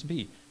bad can this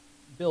be?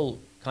 Bill,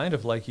 kind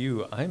of like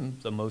you, I'm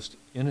the most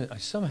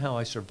somehow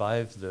I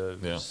survived the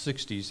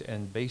 60s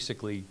and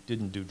basically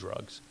didn't do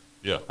drugs.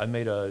 Yeah. I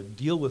made a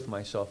deal with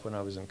myself when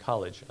I was in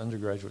college,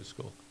 undergraduate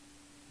school,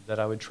 that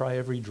I would try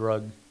every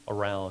drug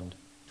around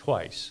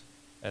twice,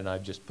 and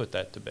I've just put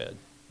that to bed.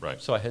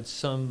 Right. So I had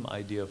some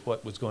idea of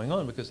what was going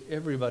on because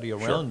everybody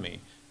around me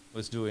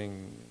was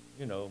doing,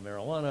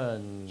 marijuana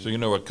and so you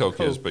know what coke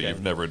is, but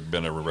you've never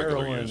been a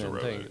regular heroin user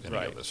of things, any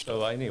of this stuff.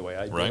 So anyway,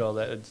 I did all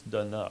that. It's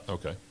done enough.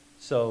 Okay.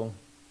 So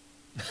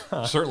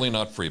certainly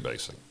not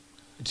freebasing.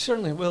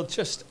 Certainly, well,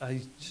 just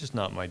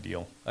not my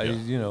deal. I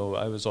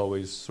was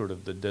always sort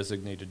of the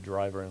designated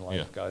driver in life.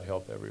 Yeah. God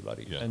help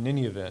everybody. Yeah. In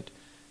any event,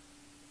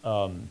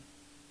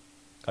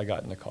 I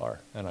got in the car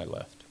and I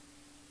left.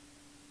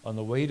 On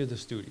the way to the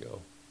studio,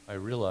 I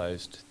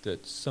realized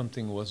that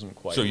something wasn't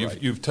quite right. right. So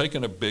you've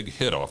taken a big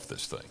hit off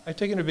this thing. I've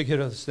taken a big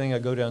hit off this thing. I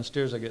go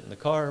downstairs. I get in the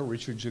car.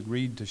 Richard's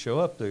agreed to show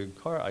up. The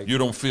car. You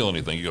don't feel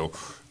anything. You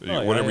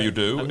go, whatever you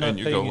do, and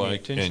you go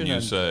and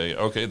you say,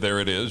 okay, there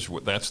it is.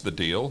 That's the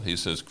deal. He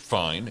says,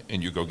 fine,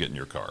 and you go get in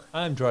your car.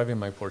 I'm driving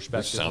my Porsche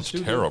back to the studio. This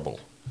sounds terrible.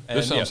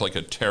 This sounds like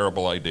a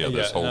terrible idea,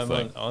 this whole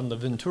thing. I'm on the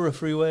Ventura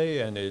Freeway,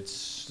 and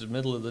it's the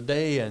middle of the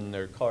day, and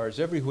there are cars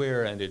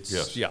everywhere, and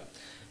it's,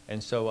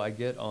 And so I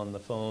get on the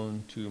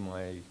phone to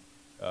my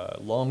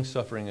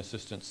long-suffering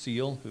assistant,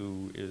 Seal,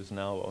 who is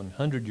now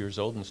 100 years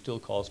old and still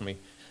calls me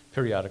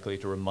periodically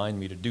to remind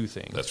me to do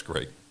things. That's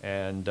great.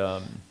 And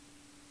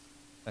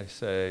I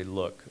say,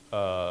 look,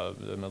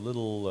 I'm a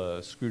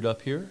little screwed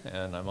up here,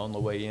 and I'm on the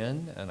way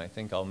in, and I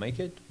think I'll make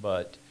it,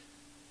 but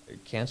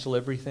cancel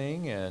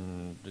everything,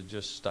 and I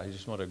just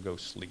want to go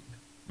sleep.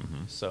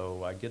 Mm-hmm.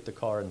 So I get the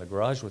car in the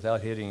garage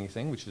without hitting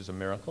anything, which is a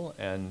miracle,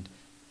 and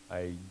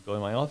I go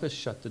in my office,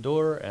 shut the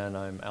door, and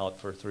I'm out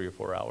for 3 or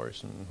 4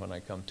 hours. And when I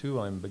come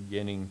to, I'm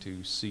beginning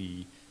to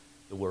see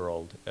the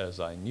world as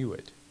I knew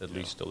it, at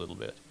least a little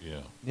bit. Yeah.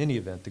 In any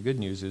event, the good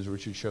news is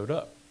Richard showed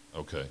up.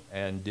 Okay.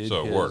 And did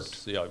so it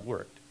worked. Yeah, it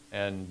worked.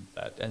 And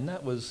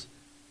that was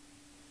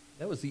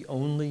the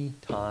only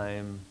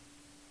time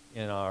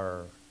in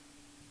our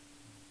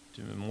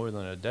more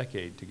than a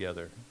decade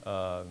together,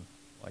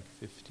 like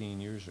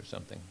 15 years or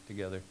something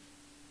together,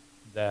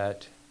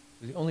 that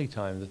the only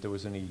time that there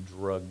was any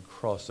drug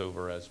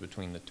crossover as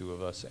between the two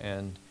of us,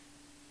 and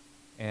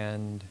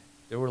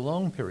there were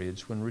long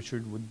periods when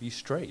Richard would be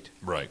straight.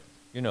 Right.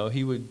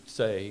 He would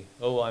say,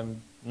 "Oh,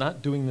 I'm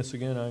not doing this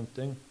again."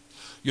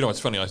 It's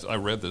funny. I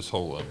read this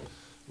whole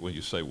when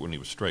you say when he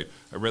was straight.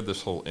 I read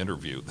this whole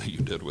interview that you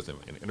did with him.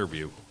 An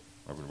interview.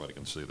 Everybody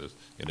can see this.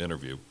 An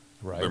interview.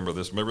 Right. Remember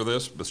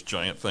this? This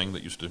giant thing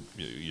that used to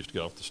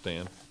get off the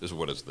stand. This is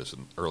what is this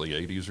in early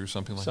 '80s or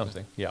something like that?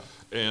 Something. Yeah.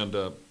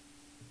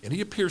 And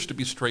he appears to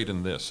be straight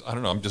in this. I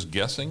don't know. I'm just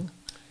guessing.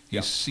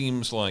 He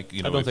seems like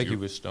I don't think he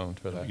was stoned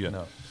for that. Yeah.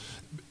 No.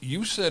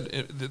 You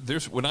said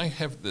when I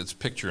have this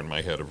picture in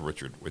my head of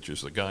Richard, which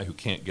is the guy who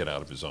can't get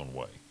out of his own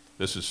way.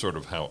 This is sort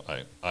of how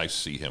I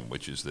see him,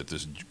 which is that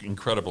this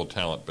incredible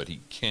talent, but he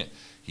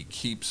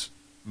keeps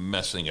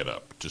messing it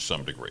up to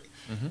some degree.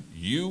 Mm-hmm.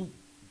 You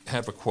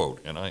have a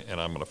quote, and I'm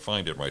going to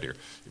find it right here.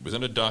 It was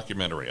in a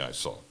documentary I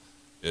saw.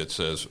 It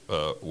says,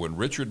 when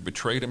Richard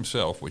betrayed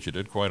himself, which he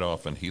did quite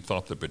often, he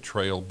thought the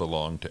betrayal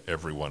belonged to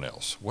everyone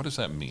else. What does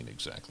that mean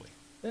exactly?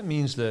 That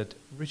means that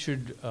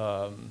Richard,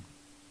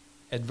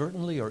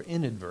 advertently or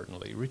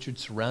inadvertently, Richard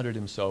surrounded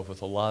himself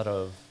with a lot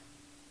of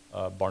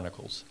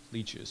barnacles,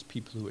 leeches,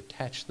 people who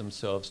attached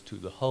themselves to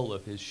the hull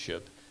of his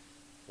ship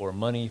for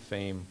money,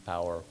 fame,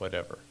 power,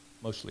 whatever,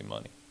 mostly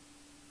money.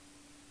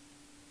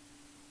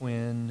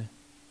 When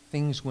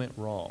things went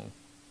wrong,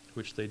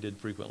 which they did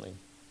frequently,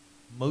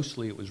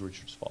 mostly it was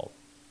Richard's fault,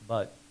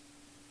 but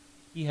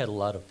he had a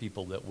lot of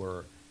people that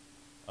were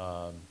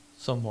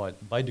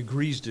somewhat, by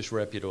degrees,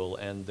 disreputable,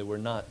 and they were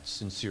not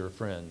sincere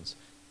friends,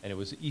 and it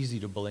was easy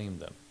to blame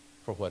them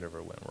for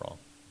whatever went wrong.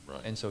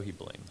 Right. And so he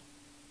blamed them.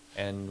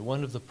 And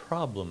one of the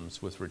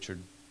problems with Richard,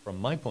 from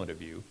my point of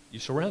view, you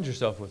surround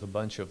yourself with a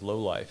bunch of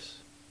lowlifes,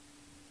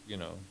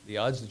 the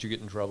odds that you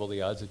get in trouble,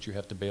 the odds that you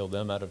have to bail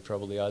them out of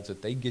trouble, the odds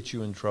that they get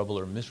you in trouble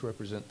or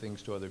misrepresent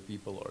things to other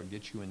people or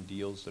get you in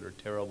deals that are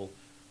terrible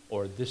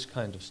or this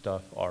kind of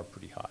stuff are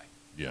pretty high.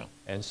 Yeah.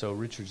 And so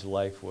Richard's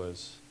life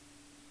was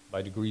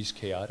by degrees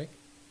chaotic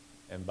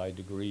and by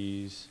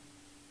degrees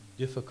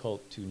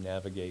difficult to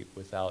navigate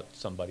without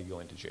somebody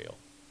going to jail.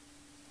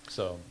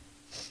 So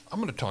I'm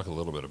going to talk a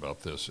little bit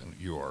about this, and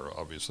you are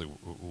obviously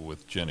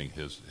with Jenny,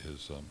 his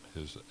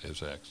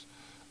ex,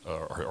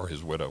 or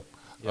his widow,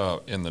 Yeah.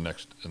 in the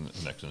next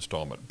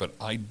installment. But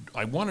I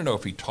want to know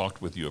if he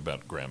talked with you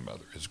about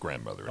his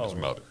grandmother, and his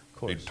mother. Of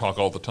course. Did he talk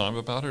all the time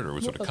about it, or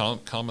was it a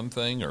common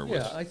thing, or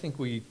Yeah, I think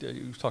we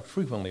talked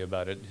frequently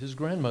about it. His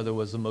grandmother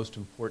was the most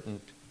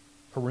important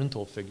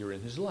parental figure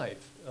in his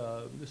life.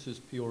 This is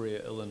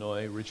Peoria,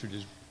 Illinois. Richard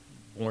is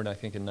born, I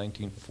think, in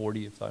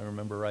 1940, if I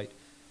remember right.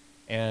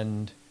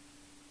 And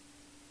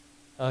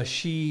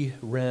she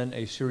ran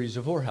a series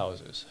of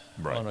whorehouses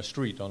on a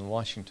street, on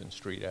Washington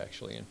Street,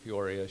 actually, in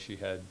Peoria. She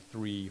had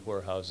 3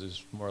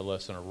 whorehouses more or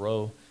less in a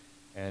row.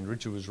 And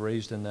Richard was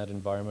raised in that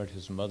environment.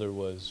 His mother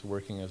was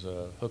working as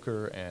a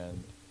hooker,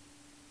 and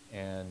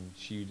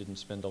she didn't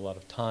spend a lot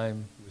of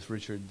time with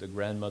Richard. The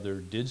grandmother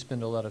did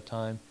spend a lot of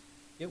time.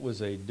 It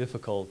was a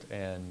difficult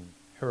and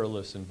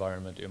perilous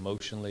environment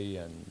emotionally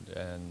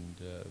and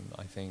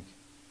I think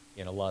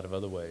in a lot of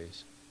other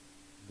ways.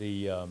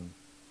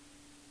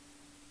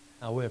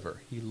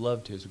 However, he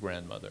loved his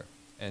grandmother,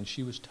 and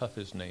she was tough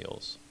as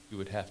nails. You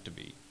would have to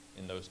be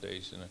in those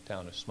days in a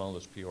town as small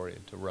as Peoria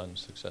to run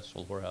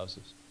successful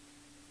whorehouses.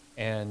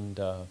 And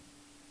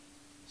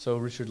so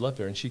Richard loved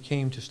her, and she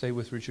came to stay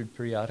with Richard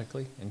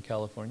periodically in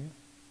California.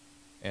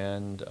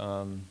 And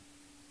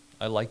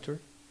I liked her,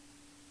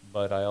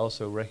 but I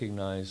also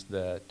recognized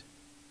that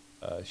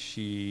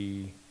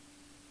she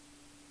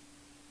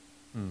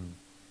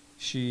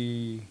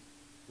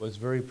was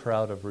very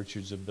proud of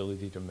Richard's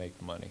ability to make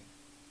money.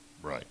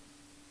 Right.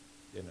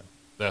 You know.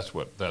 That's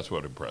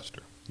what impressed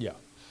her. Yeah.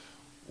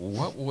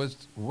 What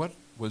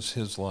was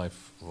his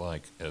life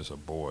like as a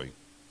boy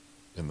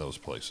in those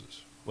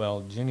places?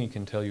 Well, Jenny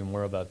can tell you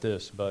more about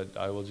this, but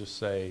I will just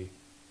say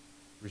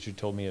Richard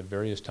told me at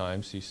various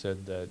times, he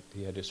said that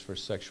he had his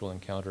first sexual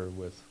encounter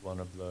with one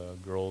of the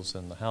girls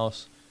in the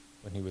house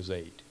when he was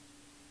 8.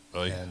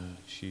 Oh, yeah. And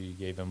she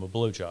gave him a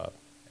blowjob.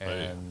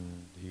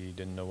 And he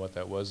didn't know what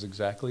that was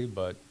exactly,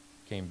 but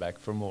came back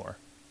for more.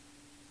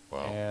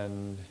 Wow.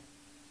 And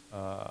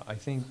I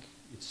think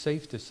it's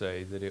safe to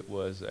say that it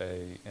was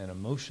an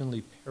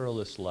emotionally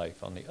perilous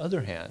life. On the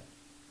other hand,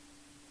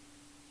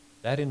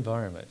 that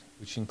environment,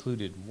 which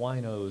included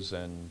winos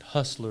and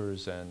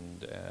hustlers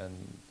and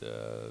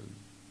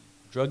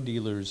drug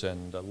dealers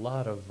and a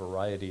lot of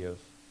variety of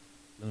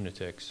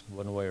lunatics,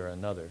 one way or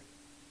another,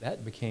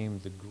 that became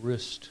the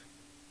grist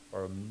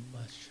or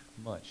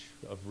much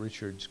of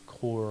Richard's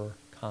core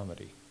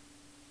comedy.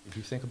 If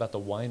you think about the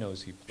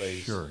winos he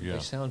plays, sure, yeah. They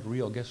sound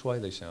real. Guess why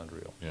they sound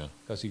real? Yeah.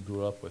 Because he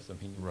grew up with them.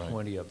 He knew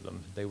 20 of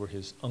them. They were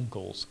his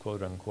uncles,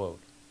 quote unquote.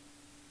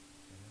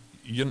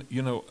 I'm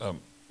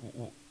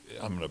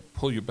going to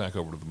pull you back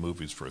over to the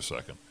movies for a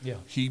second. Yeah.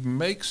 He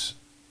makes,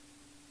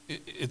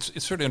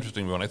 it's sort of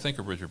interesting when I think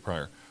of Richard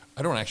Pryor,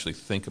 I don't actually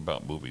think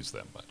about movies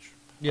that much.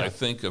 Yeah. I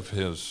think of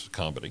his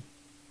comedy.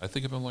 I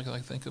think of him like I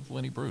think of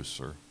Lenny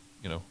Bruce or,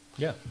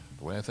 Yeah.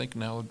 the way I think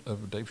now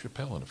of Dave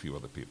Chappelle and a few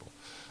other people.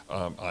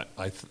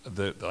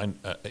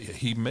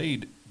 He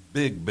made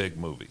big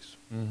movies.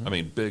 Mm-hmm. I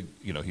mean, big.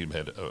 He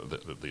had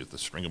the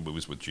string of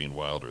movies with Gene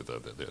Wilder,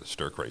 the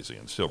Stir Crazy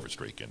and Silver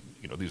Streak, and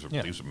these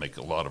would make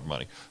a lot of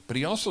money. But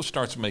he also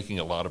starts making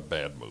a lot of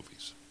bad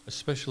movies,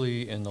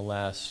 especially in the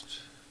last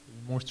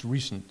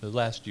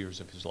years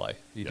of his life.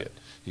 He did.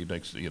 He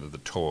makes The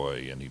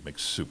Toy, and he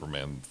makes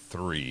Superman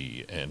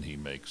 3, and he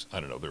makes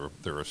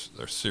there are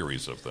a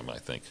series of them, I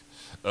think.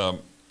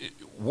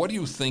 What do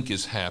you think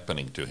is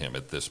happening to him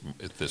at this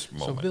moment?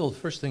 So, Bill, the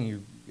first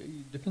thing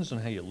it depends on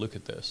how you look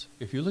at this.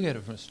 If you look at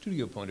it from a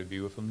studio point of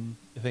view, if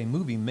a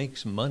movie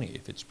makes money,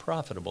 if it's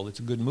profitable, it's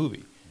a good movie.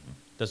 Mm-hmm.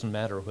 Doesn't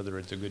matter whether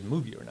it's a good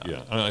movie or not.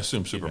 Yeah, and I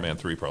assume Superman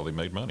 3 probably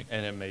made money.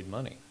 And it made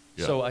money.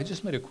 Yeah. So I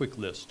just made a quick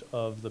list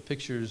of the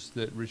pictures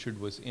that Richard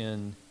was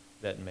in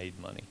that made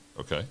money.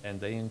 Okay. And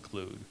they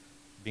include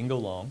Bingo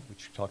Long,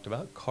 which we talked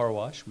about, Car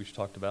Wash, which we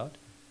talked about,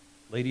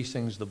 Lady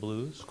Sings the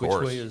Blues, Which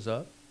Way Is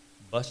Up,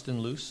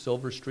 Bustin' Loose,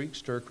 Silver Streak,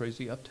 Stir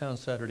Crazy, Uptown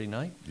Saturday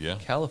Night, yeah.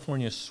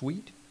 California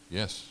Suite,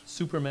 yes,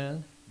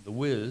 Superman, The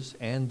Wiz,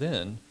 and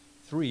then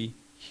 3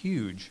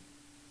 huge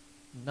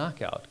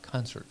knockout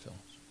concert films.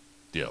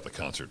 Yeah, the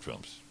concert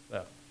films.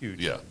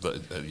 Huge. Yeah,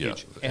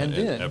 huge. And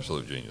then,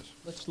 absolute genius.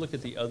 Let's look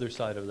at the other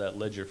side of that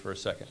ledger for a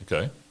second.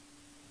 Okay.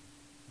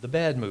 The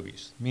bad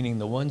movies, meaning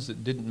the ones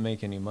that didn't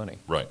make any money.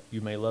 Right. You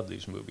may love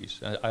these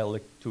movies. I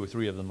like 2 or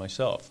 3 of them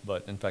myself,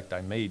 but in fact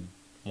I made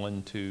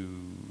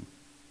 2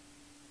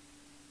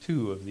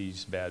 of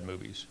these bad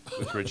movies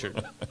with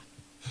Richard.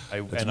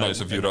 It's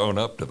nice of you to own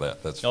up to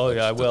that. That's oh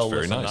yeah, well,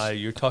 that's very listen, nice.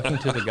 you're talking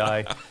to the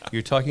guy.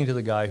 You're talking to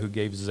the guy who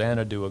gave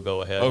Xanadu a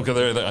go ahead. Okay,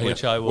 there,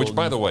 which yeah. I will. Which,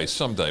 by the way,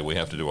 someday we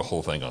have to do a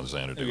whole thing on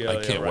Xanadu. Yeah,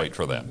 I can't right. wait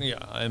for that.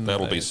 Yeah,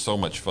 that'll be so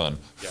much fun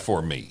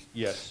for me.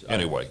 Yes.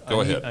 Anyway,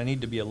 go ahead. I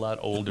need to be a lot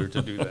older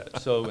to do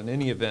that. So, in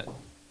any event,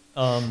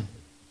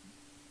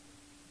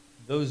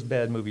 those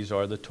bad movies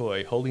are The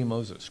Toy, Holy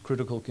Moses,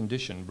 Critical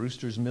Condition,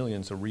 Brewster's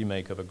Millions, a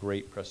remake of a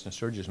great Preston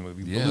Sturges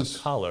movie, Yes. Blue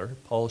Collar,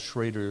 Paul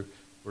Schrader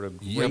wrote a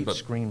great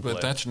screenplay.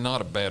 But that's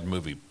not a bad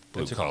movie,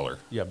 Blue Collar.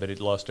 Yeah, but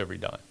it lost every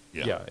dime.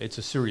 Yeah. It's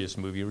a serious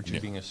movie.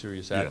 Richard being a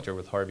serious Yeah. actor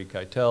with Harvey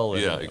Keitel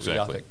and Yeah,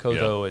 exactly. Yaphet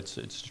Kotto. It's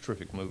a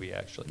terrific movie,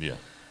 actually. Yeah.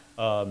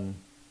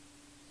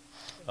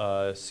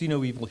 See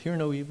No Evil, Hear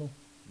No Evil,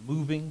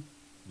 Moving.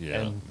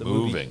 Yeah, And the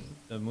Moving.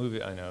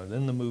 Movie, I know.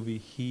 Then the movie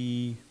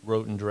he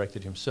wrote and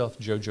directed himself,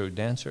 JoJo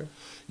Dancer.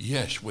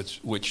 Yes,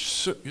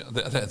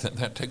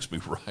 that takes me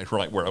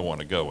right where I want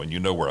to go, and you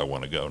know where I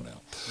want to go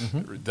now.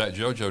 Mm-hmm. That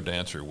JoJo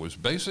Dancer was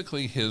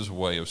basically his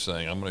way of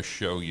saying, I'm going to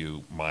show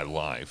you my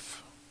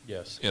life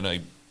Yes. in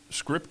a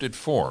scripted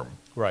form,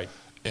 Right.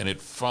 and it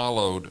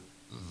followed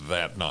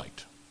that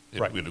night.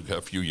 Right.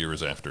 A few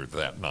years after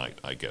that night,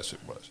 I guess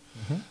it was.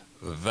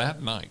 Mm-hmm.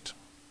 That night,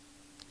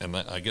 and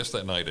I guess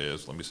that night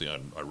is, let me see,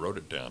 I wrote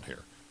it down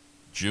here,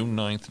 June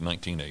 9th,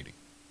 1980.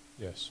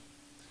 Yes.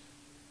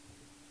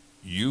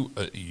 You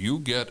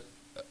get,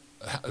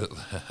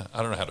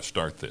 I don't know how to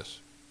start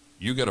this.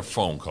 You get a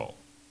phone call.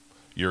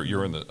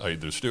 You're in either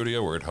the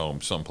studio or at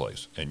home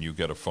someplace, and you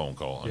get a phone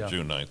call on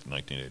June 9th,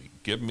 1980.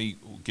 Give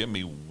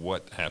me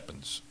what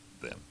happens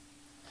then.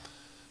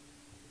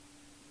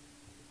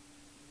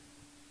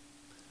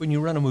 When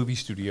you run a movie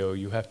studio,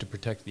 you have to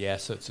protect the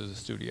assets of the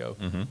studio.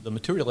 Mm-hmm. The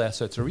material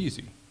assets are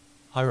easy.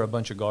 Hire a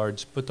bunch of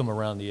guards, put them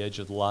around the edge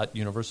of the lot.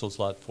 Universal's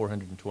lot,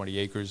 420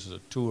 acres, a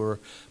tour,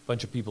 a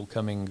bunch of people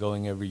coming and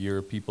going every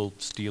year, people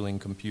stealing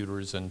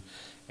computers and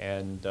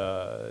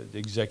the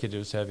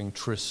executives having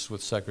trysts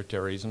with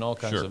secretaries and all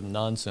kinds Sure. of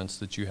nonsense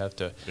that you have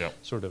to Yeah.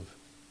 sort of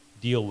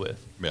deal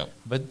with. Yeah.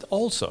 But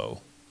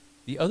also,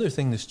 the other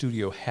thing the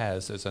studio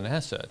has as an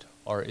asset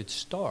are its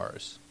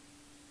stars.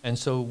 And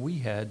so we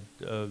had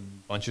a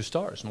bunch of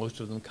stars, most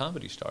of them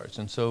comedy stars.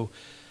 And so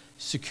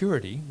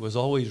security was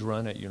always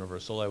run at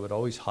Universal. I would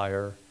always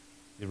hire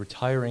the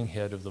retiring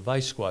head of the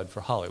Vice Squad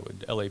for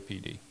Hollywood,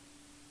 LAPD.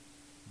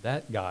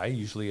 That guy,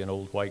 usually an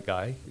old white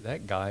guy,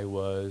 that guy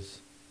was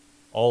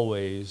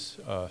always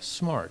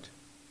smart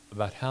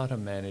about how to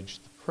manage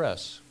the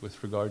press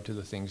with regard to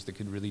the things that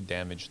could really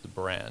damage the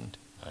brand.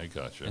 I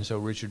gotcha. And so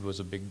Richard was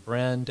a big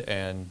brand,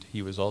 and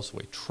he was also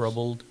a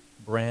troubled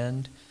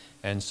brand.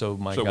 And so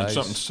my guys...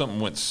 when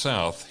something went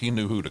south, he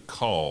knew who to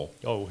call.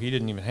 Oh, he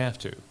didn't even have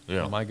to.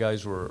 Yeah. My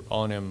guys were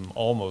on him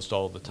almost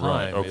all the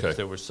time. Right, okay. If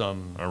there was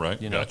some... All right,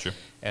 you know, gotcha.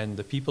 And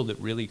the people that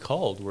really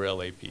called were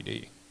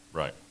LAPD.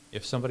 Right.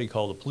 If somebody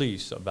called the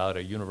police about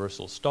a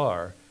Universal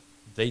star,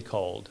 they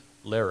called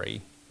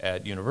Larry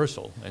at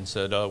Universal and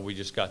said, "Oh, we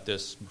just got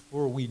this.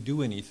 Before we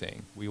do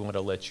anything, we want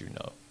to let you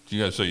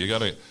know." So you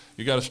got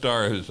a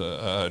star who's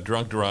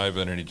drunk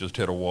driving and he just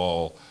hit a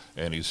wall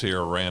and he's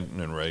here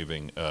ranting and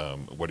raving.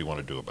 What do you want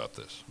to do about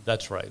this?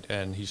 That's right.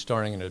 And he's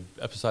starring in an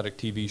episodic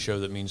TV show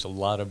that means a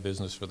lot of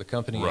business for the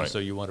company. Right. And so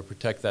you want to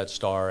protect that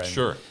star. And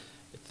Sure.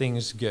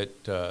 Things get,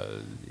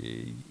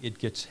 it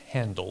gets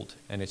handled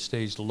and it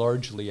stays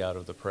largely out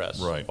of the press.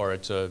 Right. Or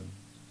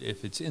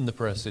if it's in the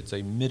press, it's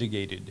a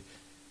mitigated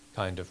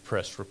kind of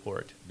press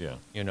report. Yeah.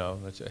 You know,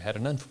 it had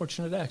an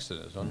unfortunate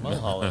accident on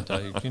Mulholland,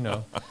 you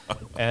know.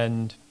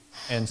 And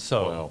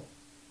so Wow.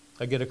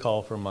 I get a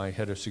call from my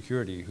head of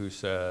security who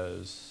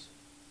says,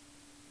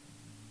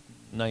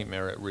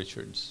 "Nightmare at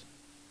Richard's."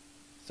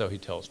 So he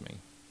tells me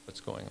what's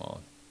going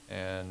on.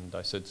 And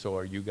I said, "So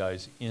are you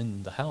guys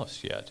in the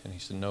house yet?" And he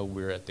said, "No,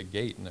 we're at the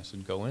gate." And I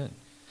said, "Go in.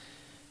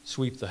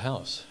 Sweep the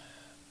house."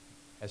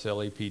 Has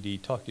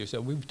LAPD talked to you? I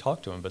said, "We've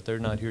talked to them, but they're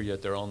not here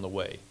yet. They're on the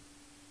way."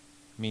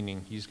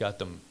 Meaning he's got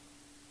them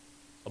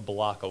a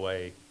block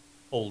away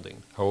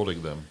holding.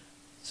 Holding them.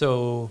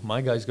 So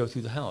my guys go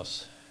through the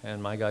house,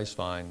 and my guys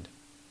find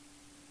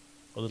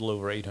a little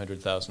over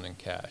 $800,000 in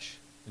cash.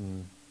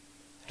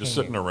 Just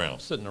sitting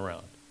around. Sitting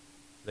around.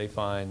 They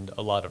find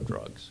a lot of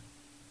drugs.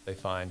 They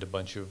find a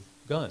bunch of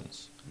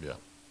guns. Yeah.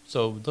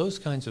 So those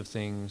kinds of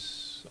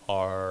things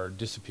are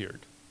disappeared.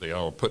 They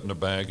all put in a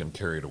bag and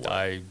carried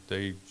away.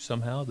 They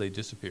somehow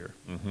disappear.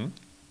 Mm-hmm.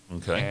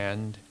 Okay.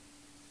 And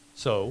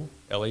so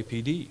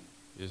LAPD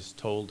is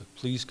told,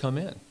 "Please come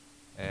in."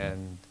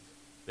 And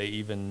they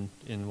even,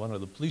 in one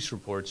of the police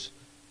reports,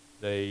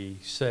 they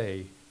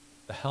say,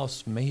 "The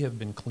house may have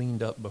been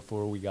cleaned up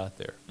before we got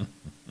there."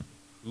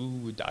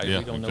 Ooh, we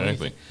don't know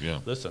anything. Yeah.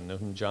 Listen,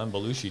 when John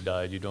Belushi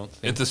died, you don't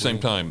think... At the same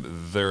time,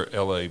 they're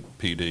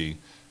LAPD.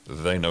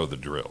 They know the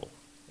drill.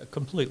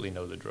 Completely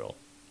know the drill.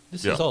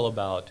 This Yeah. is all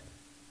about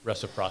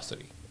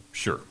reciprocity.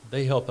 Sure.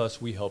 They help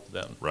us, we help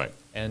them. Right.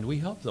 And we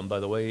help them, by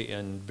the way,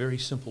 in very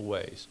simple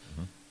ways.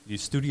 Mm-hmm. The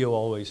studio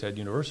always had,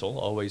 Universal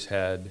always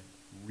had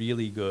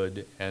really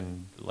good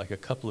and like a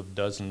couple of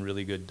dozen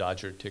really good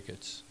Dodger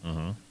tickets.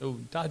 So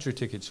Dodger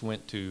tickets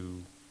went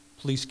to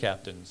police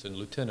captains and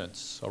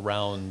lieutenants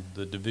around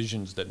the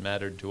divisions that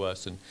mattered to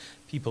us and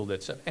people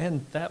that said,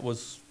 and that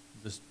was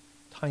the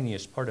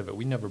tiniest part of it.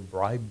 We never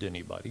bribed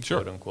anybody,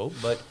 Sure. quote unquote,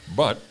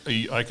 but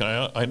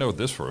I know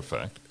this for a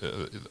fact.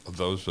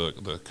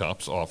 The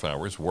cops off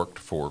hours worked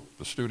for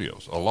the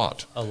studios a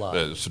lot.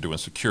 So doing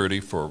security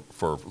for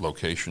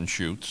location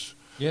shoots.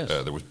 Yes.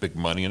 There was big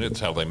money in it. It's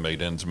how they made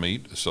ends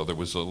meet. So there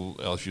was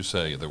as you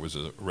say, there was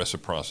a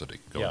reciprocity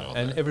going on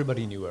and there.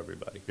 everybody knew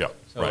everybody. Yeah,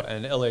 so, right.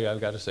 And LA,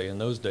 I've got to say, in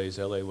those days,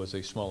 LA was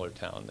a smaller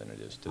town than it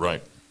is today.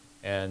 Right.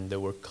 And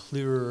there were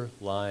clear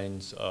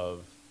lines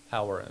of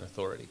power and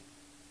authority.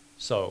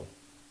 So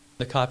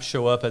the cops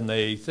show up and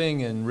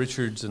and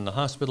Richard's in the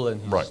hospital,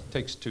 and he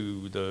takes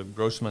to the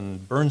Grossman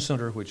Burn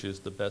Center, which is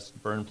the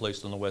best burn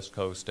place on the West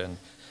Coast,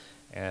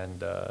 and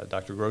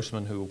Dr.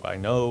 Grossman, who I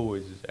know,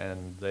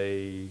 and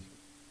they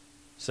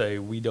say,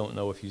 we don't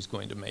know if he's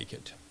going to make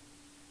it.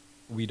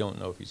 We don't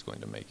know if he's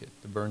going to make it.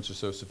 The burns are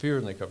so severe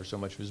and they cover so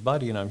much of his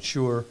body, and I'm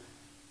sure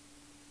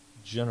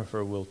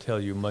Jennifer will tell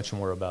you much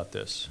more about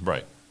this.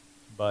 Right.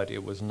 But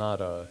it was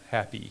not a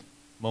happy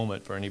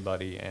moment for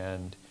anybody,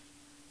 and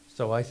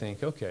so I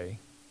think, okay,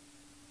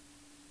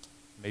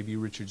 maybe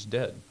Richard's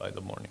dead by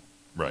the morning.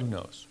 Right. Who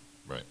knows?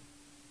 Right.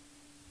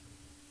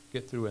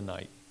 Get through a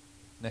night.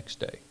 Next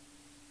day.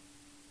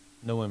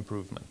 No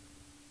improvement.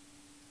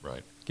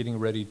 Right. Getting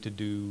ready to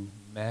do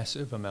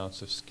massive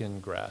amounts of skin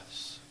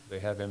grafts. They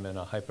have him in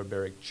a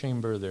hyperbaric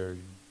chamber. They're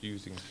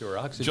using pure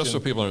oxygen. Just so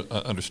people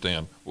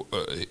understand,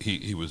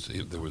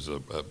 there was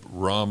a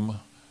rum,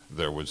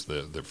 there was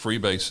the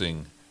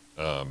freebasing.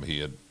 He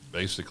had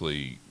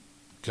basically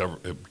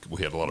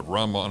we had a lot of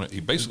rum on it. He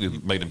basically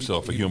made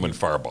himself a human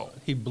fireball.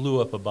 He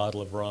blew up a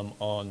bottle of rum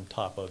on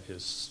top of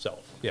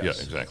himself. Yes.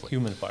 Yeah, exactly.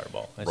 Human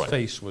fireball. His Right.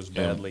 face was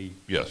badly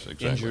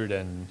injured,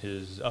 and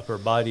his upper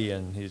body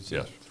and his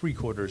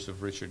 3/4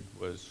 of Richard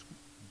was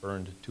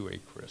burned to a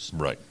crisp.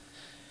 Right.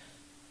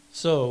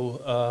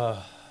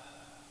 So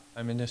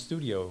I'm in the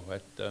studio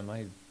at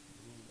my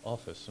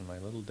office in my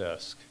little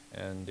desk,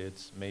 and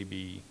it's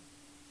maybe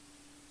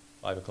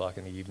 5 o'clock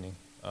in the evening.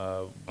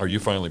 Are you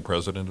finally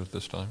president at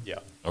this time? Yeah.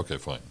 Okay,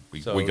 fine.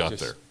 We So got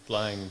just there.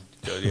 Flying,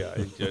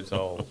 it's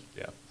all,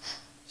 yeah.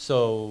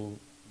 So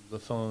the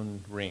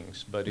phone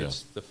rings, but Yeah.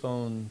 it's the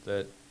phone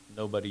that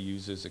nobody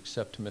uses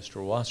except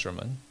Mr.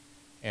 Wasserman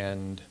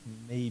and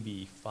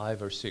maybe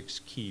 5 or 6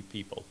 key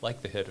people,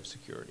 like the head of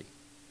security.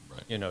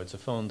 Right. You know, it's a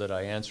phone that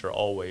I answer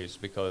always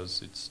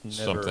because it's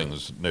never...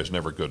 There's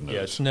never good news.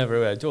 Yeah, it's never,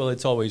 well,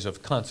 it's always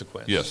of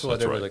consequence. Yes, that's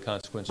whatever right. the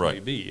consequence Right. may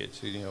be.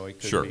 It's, you know, it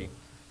could Sure. be...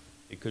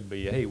 It could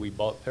be, hey, we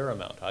bought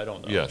Paramount. I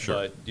don't know. Yeah, sure.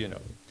 But, you know.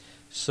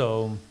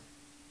 So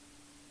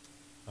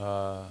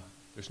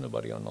there's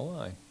nobody on the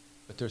line.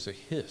 But there's a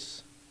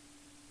hiss.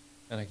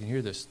 And I can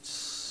hear this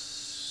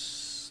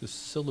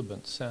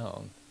sibilant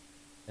sound.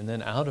 And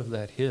then out of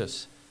that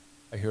hiss,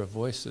 I hear a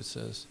voice that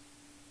says,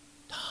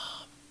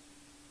 Thom.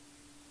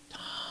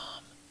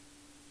 Thom.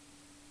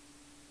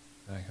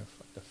 And I go,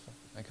 what the fuck?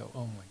 I go,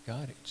 oh my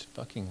God, it's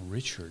fucking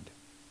Richard.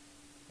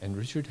 And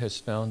Richard has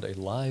found a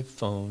live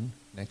phone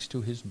next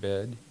to his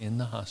bed in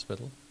the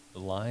hospital. The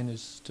line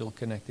is still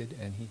connected,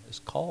 and he has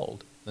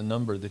called the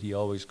number that he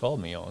always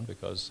called me on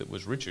because it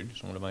was Richard.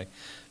 He's one of my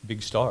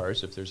big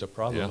stars. If there's a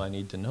problem, I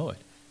need to know it.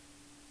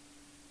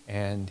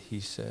 And he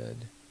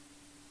said,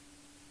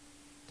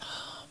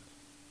 Thom,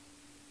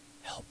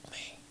 help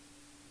me.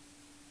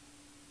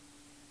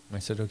 And I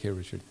said, okay,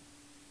 Richard,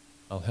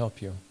 I'll help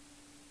you.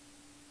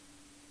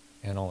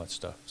 And all that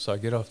stuff. So I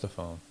get off the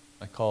phone.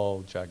 I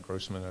called Jack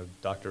Grossman, a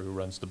doctor who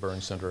runs the burn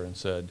center, and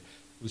said,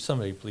 will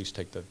somebody please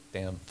take the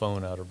damn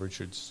phone out of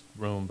Richard's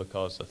room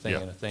because a thing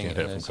and a thing. Can't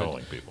have him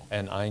calling people.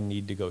 And I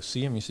need to go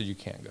see him. He said, you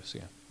can't go see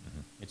him.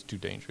 It's too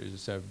dangerous.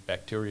 It's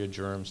bacteria,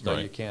 germs. No,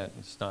 you can't.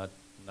 It's not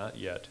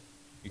yet.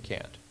 You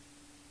can't.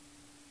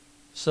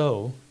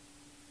 So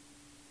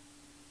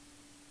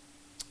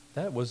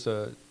that was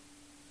a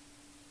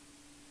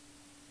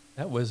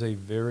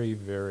very,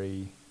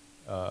 very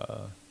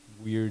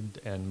weird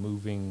and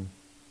moving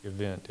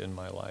event in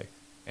my life.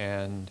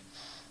 And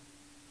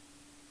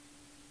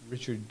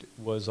Richard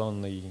was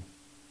on the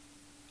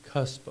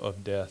cusp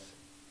of death,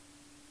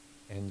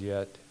 and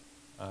yet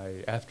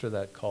after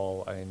that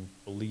call, I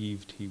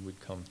believed he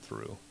would come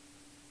through.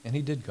 And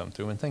he did come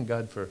through, and thank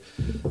God for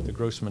the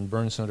Grossman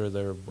Burn Center.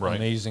 They're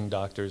amazing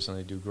doctors, and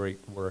they do great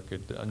work,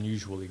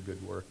 unusually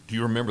good work. Do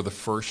you remember the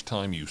first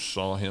time you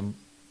saw him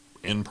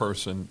in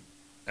person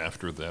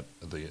after that?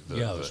 It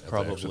was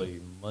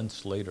probably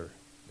months later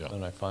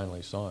when I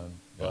finally saw him.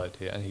 But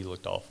and he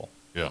looked awful.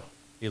 Yeah.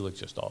 He looked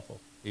just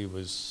awful. He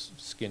was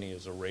skinny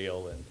as a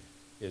rail, and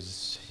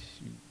his,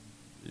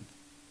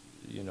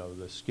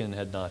 the skin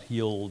had not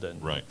healed,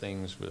 and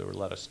things. There were a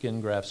lot of skin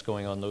grafts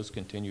going on. Those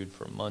continued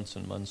for months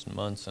and months and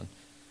months, and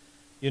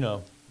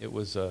it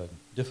was a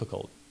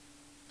difficult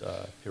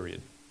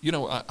period.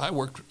 I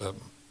worked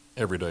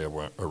every day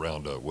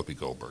around Whoopi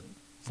Goldberg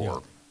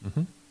for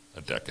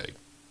a decade.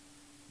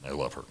 I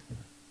love her.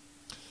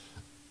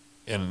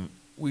 And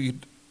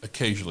we'd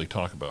occasionally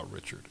talk about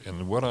Richard.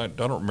 And what I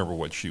don't remember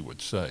what she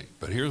would say,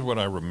 but here's what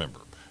I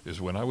remember,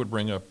 is when I would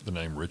bring up the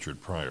name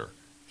Richard Pryor,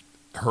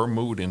 her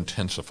mood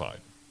intensified.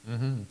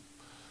 Mm-hmm.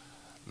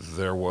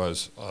 There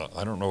was,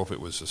 I don't know if it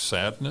was a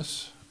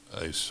sadness,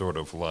 a sort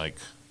of like,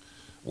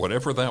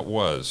 whatever that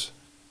was,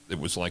 it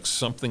was like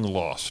something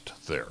lost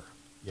there.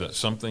 Yes.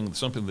 That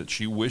something that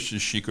she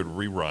wishes she could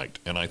rewrite.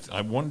 And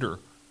I wonder,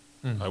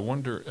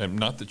 and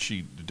not that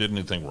she did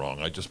anything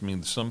wrong, I just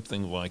mean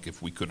something like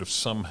if we could have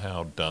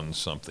somehow done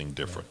something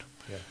different.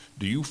 Yeah.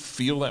 Do you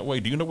feel that way?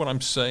 Do you know what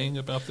I'm saying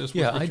about this?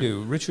 Yeah, with I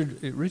do.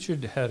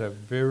 Richard had a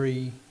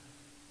very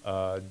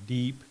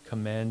deep,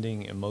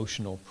 commanding,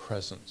 emotional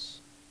presence.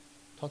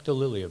 Talk to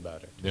Lily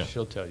about it. Yeah.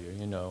 She'll tell you,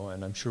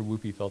 and I'm sure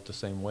Whoopi felt the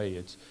same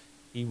way.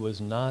 He was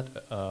not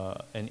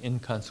an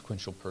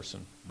inconsequential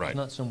person. Right. He's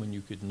not someone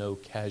you could know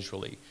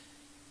casually.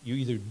 You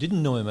either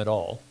didn't know him at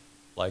all,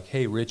 like,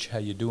 hey, Rich, how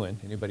you doing?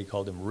 Anybody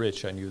called him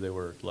Rich, I knew they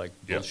were like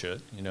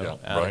bullshit, out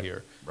of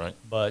here. Right.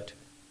 But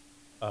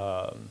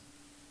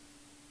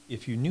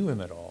if you knew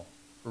him at all,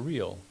 for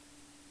real,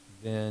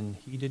 then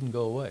he didn't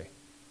go away.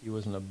 He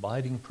was an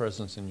abiding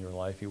presence in your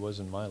life. He was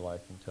in my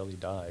life until he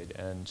died,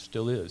 and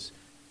still is.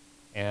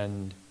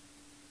 And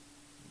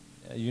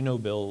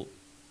Bill,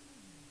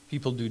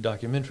 people do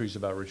documentaries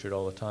about Richard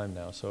all the time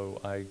now,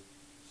 so I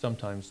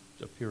sometimes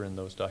appear in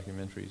those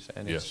documentaries,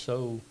 and Yes. it's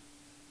so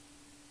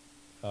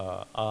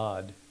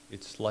odd.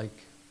 It's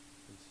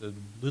a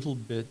little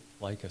bit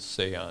like a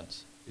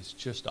seance. It's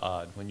just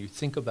odd. When you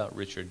think about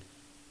Richard,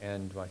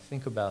 and I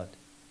think about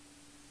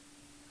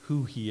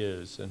who he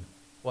is and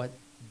what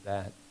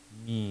that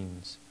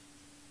means,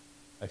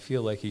 I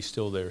feel like he's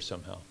still there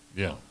somehow.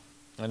 Yeah.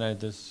 And at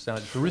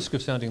the risk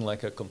of sounding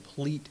like a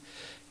complete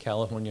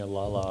California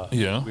la-la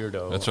Yeah,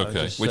 weirdo. that's I'll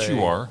okay, just which say,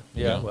 you are.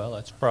 Yeah, well,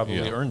 that's probably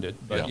earned it,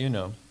 but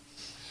Yeah.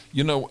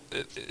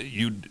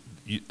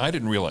 I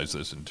didn't realize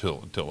this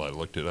until I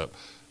looked it up.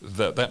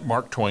 That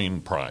Mark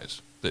Twain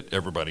Prize that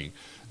everybody,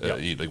 I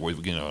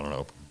don't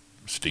know,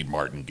 Steve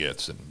Martin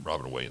gets and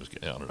Robin Williams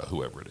gets, I don't know,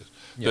 whoever it is.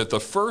 Yeah. That the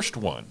first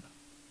one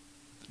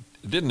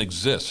didn't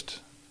exist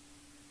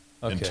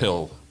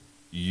until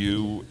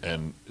you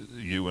and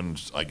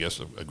I guess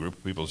a group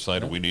of people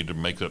decided we need to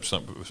make up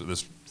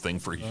this thing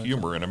for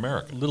humor in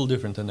America. A little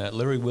different than that.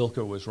 Larry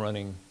Wilker was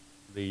running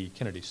the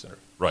Kennedy Center.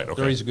 Right,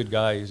 okay. Larry's a good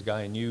guy. He's a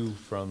guy I knew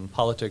from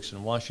politics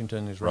in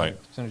Washington. He's running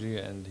Right. Kennedy,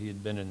 and he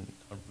had been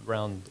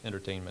around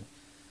entertainment.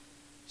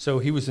 So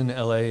he was in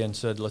L.A. and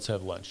said, let's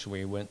have lunch.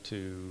 We went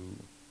to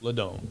La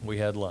Dome. We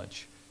had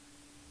lunch.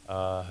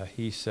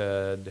 He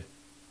said,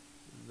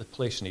 the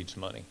place needs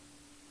money,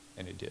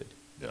 and it did.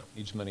 Yeah.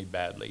 Needs money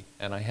badly,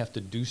 and I have to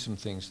do some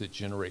things that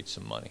generate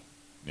some money.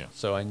 Yeah.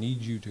 So I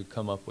need you to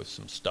come up with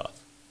some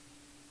stuff.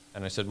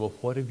 And I said, well,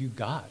 what have you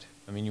got?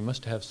 I mean, you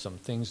must have some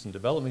things in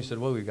development. He said,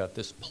 well, we've got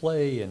this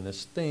play and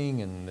this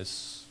thing and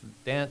this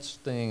dance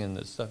thing and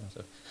this stuff and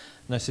stuff.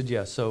 And I said,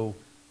 yeah, so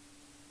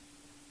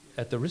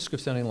at the risk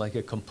of sounding like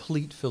a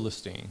complete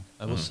Philistine,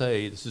 I will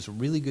say this is a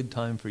really good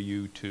time for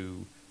you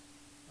to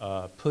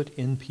put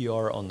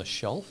NPR on the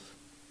shelf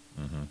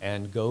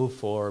and go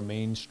for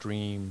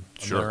mainstream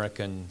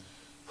American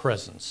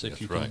presence. If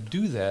That's you right. can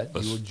do that,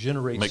 you will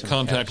generate Make some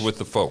contact cash. with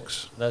the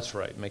folks. That's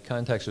right. Make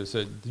contact with.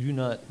 So do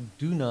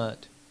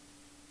not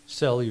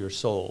sell your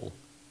soul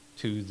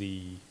to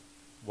the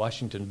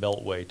Washington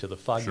Beltway, to the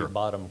foggy Sure.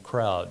 bottom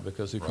crowd,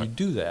 because if you Right.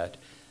 do that,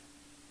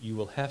 you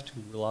will have to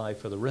rely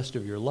for the rest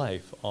of your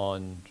life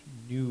on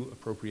new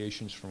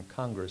appropriations from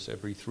Congress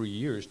every 3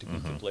 years to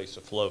keep the place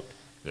afloat.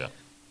 Yeah.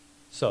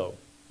 So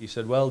he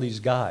said, well,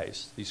 these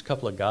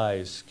couple of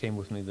guys came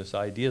with me this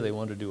idea. They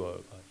wanted to do a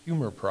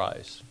humor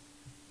prize.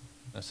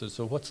 I said,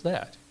 so what's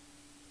that?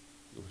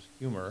 It was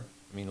humor.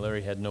 I mean,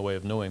 Larry had no way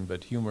of knowing,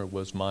 but humor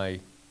was my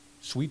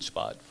sweet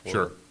spot for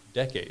Sure.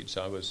 decades.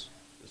 I was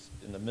just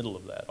in the middle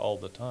of that all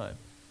the time.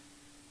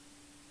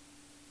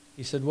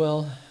 He said,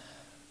 well,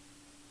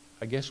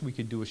 I guess we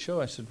could do a show.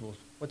 I said, well,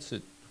 what's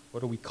it? What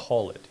do we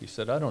call it? He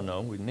said, I don't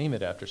know. We name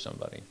it after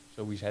somebody.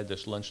 So we had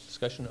this lunch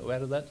discussion.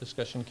 Out of that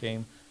discussion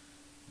came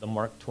the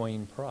Mark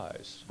Twain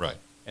Prize. Right.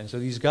 And so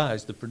these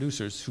guys, the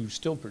producers, who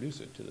still produce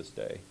it to this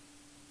day,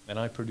 and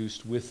I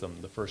produced with them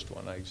the first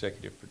one. I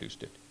executive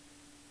produced it.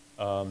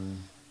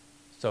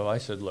 So I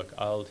said, look,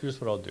 here's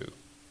what I'll do.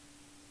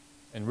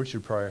 And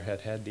Richard Pryor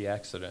had the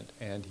accident,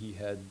 and he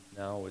had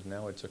now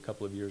it's a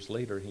couple of years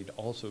later, he'd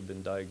also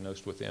been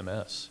diagnosed with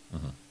MS.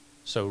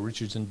 So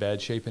Richard's in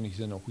bad shape, and he's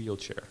in a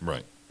wheelchair.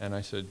 Right. And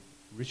I said,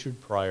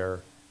 Richard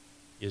Pryor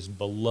is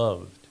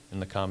beloved in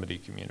the comedy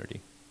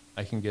community.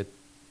 I can get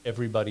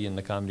everybody in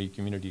the comedy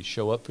community to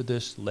show up for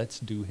this. Let's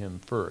do him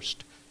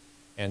first.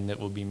 And it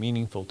will be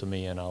meaningful to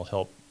me, and I'll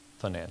help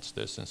finance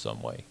this in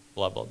some way,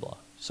 blah, blah, blah.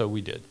 So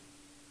we did,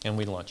 and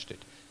we launched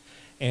it.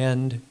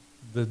 And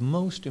the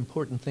most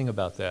important thing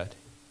about that,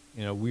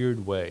 in a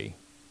weird way,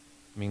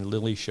 I mean,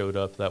 Lily showed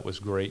up. That was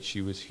great.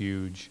 She was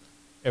huge.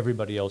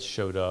 Everybody else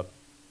showed up,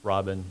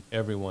 Robin,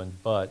 everyone,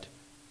 but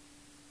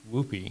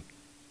Whoopi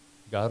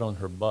got on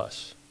her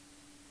bus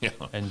Yeah.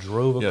 and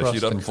drove across she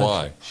the doesn't country.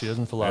 fly. She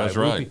doesn't fly. That's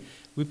right.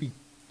 Whoopi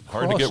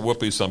Hard to get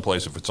whoopee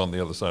someplace if it's on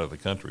the other side of the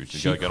country.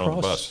 You got to get on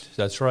the bus.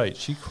 That's right.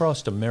 She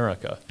crossed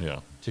America Yeah.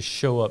 to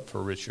show up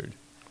for Richard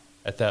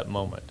at that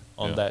moment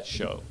on Yeah. that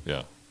show.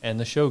 Yeah. And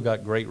the show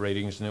got great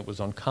ratings, and it was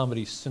on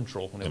Comedy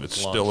Central when it And was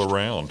it's launched. still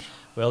around.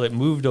 Well, it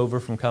moved over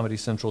from Comedy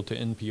Central to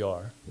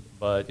NPR,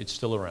 but it's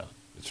still around.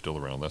 It's still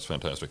around. That's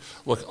fantastic.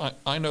 Look,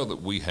 I know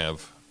that we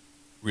have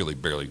really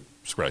barely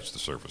scratched the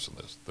surface in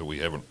this, that we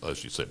haven't,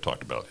 as you said,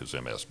 talked about his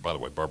MS. By the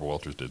way, Barbara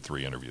Walters did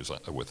 3 interviews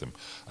with him.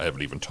 I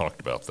haven't even talked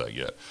about that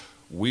yet.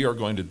 We are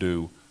going to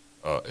do,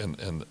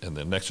 in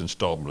the next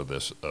installment of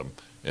this, an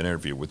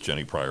interview with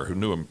Jenny Pryor, who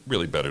knew him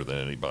really better than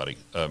anybody.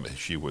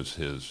 She was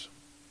his,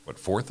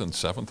 4th and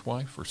 7th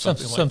wife or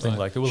something like that? Something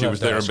like that. We'll She have was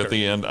to there, ask but her. at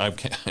the end,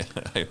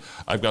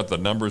 I've got the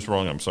numbers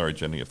wrong. I'm sorry,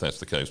 Jenny, if that's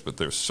the case, but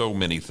there's so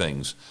many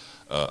things.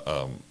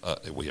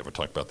 We haven't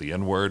talked about the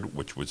N-word,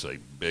 which was a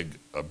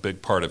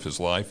big part of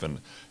his life,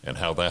 and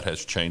how that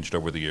has changed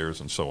over the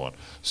years, and so on.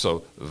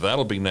 So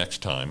that'll be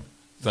next time.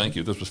 Thank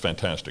you. This was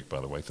fantastic, by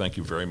the way. Thank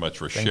you very much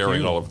for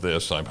sharing all of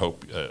this. I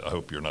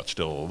hope you're not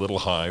still a little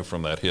high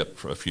from that hit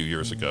a few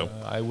years ago.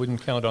 I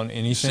wouldn't count on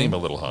anything. You seem a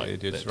little high.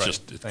 It's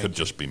right. It could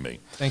just be me.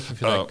 Thank you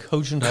for that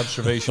cogent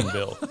observation,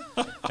 Bill.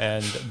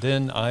 And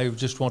then I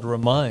just want to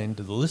remind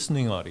the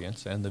listening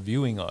audience and the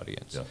viewing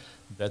audience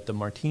that the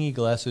martini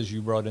glasses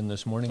you brought in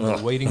this morning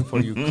are waiting for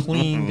you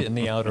cleaned in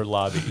the outer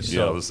lobby.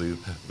 So. Yeah, see,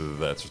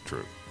 that's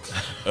true.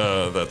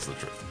 That's the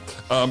truth.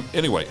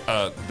 Anyway,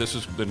 this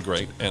has been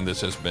great, and this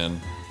has been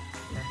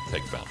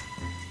Take Found.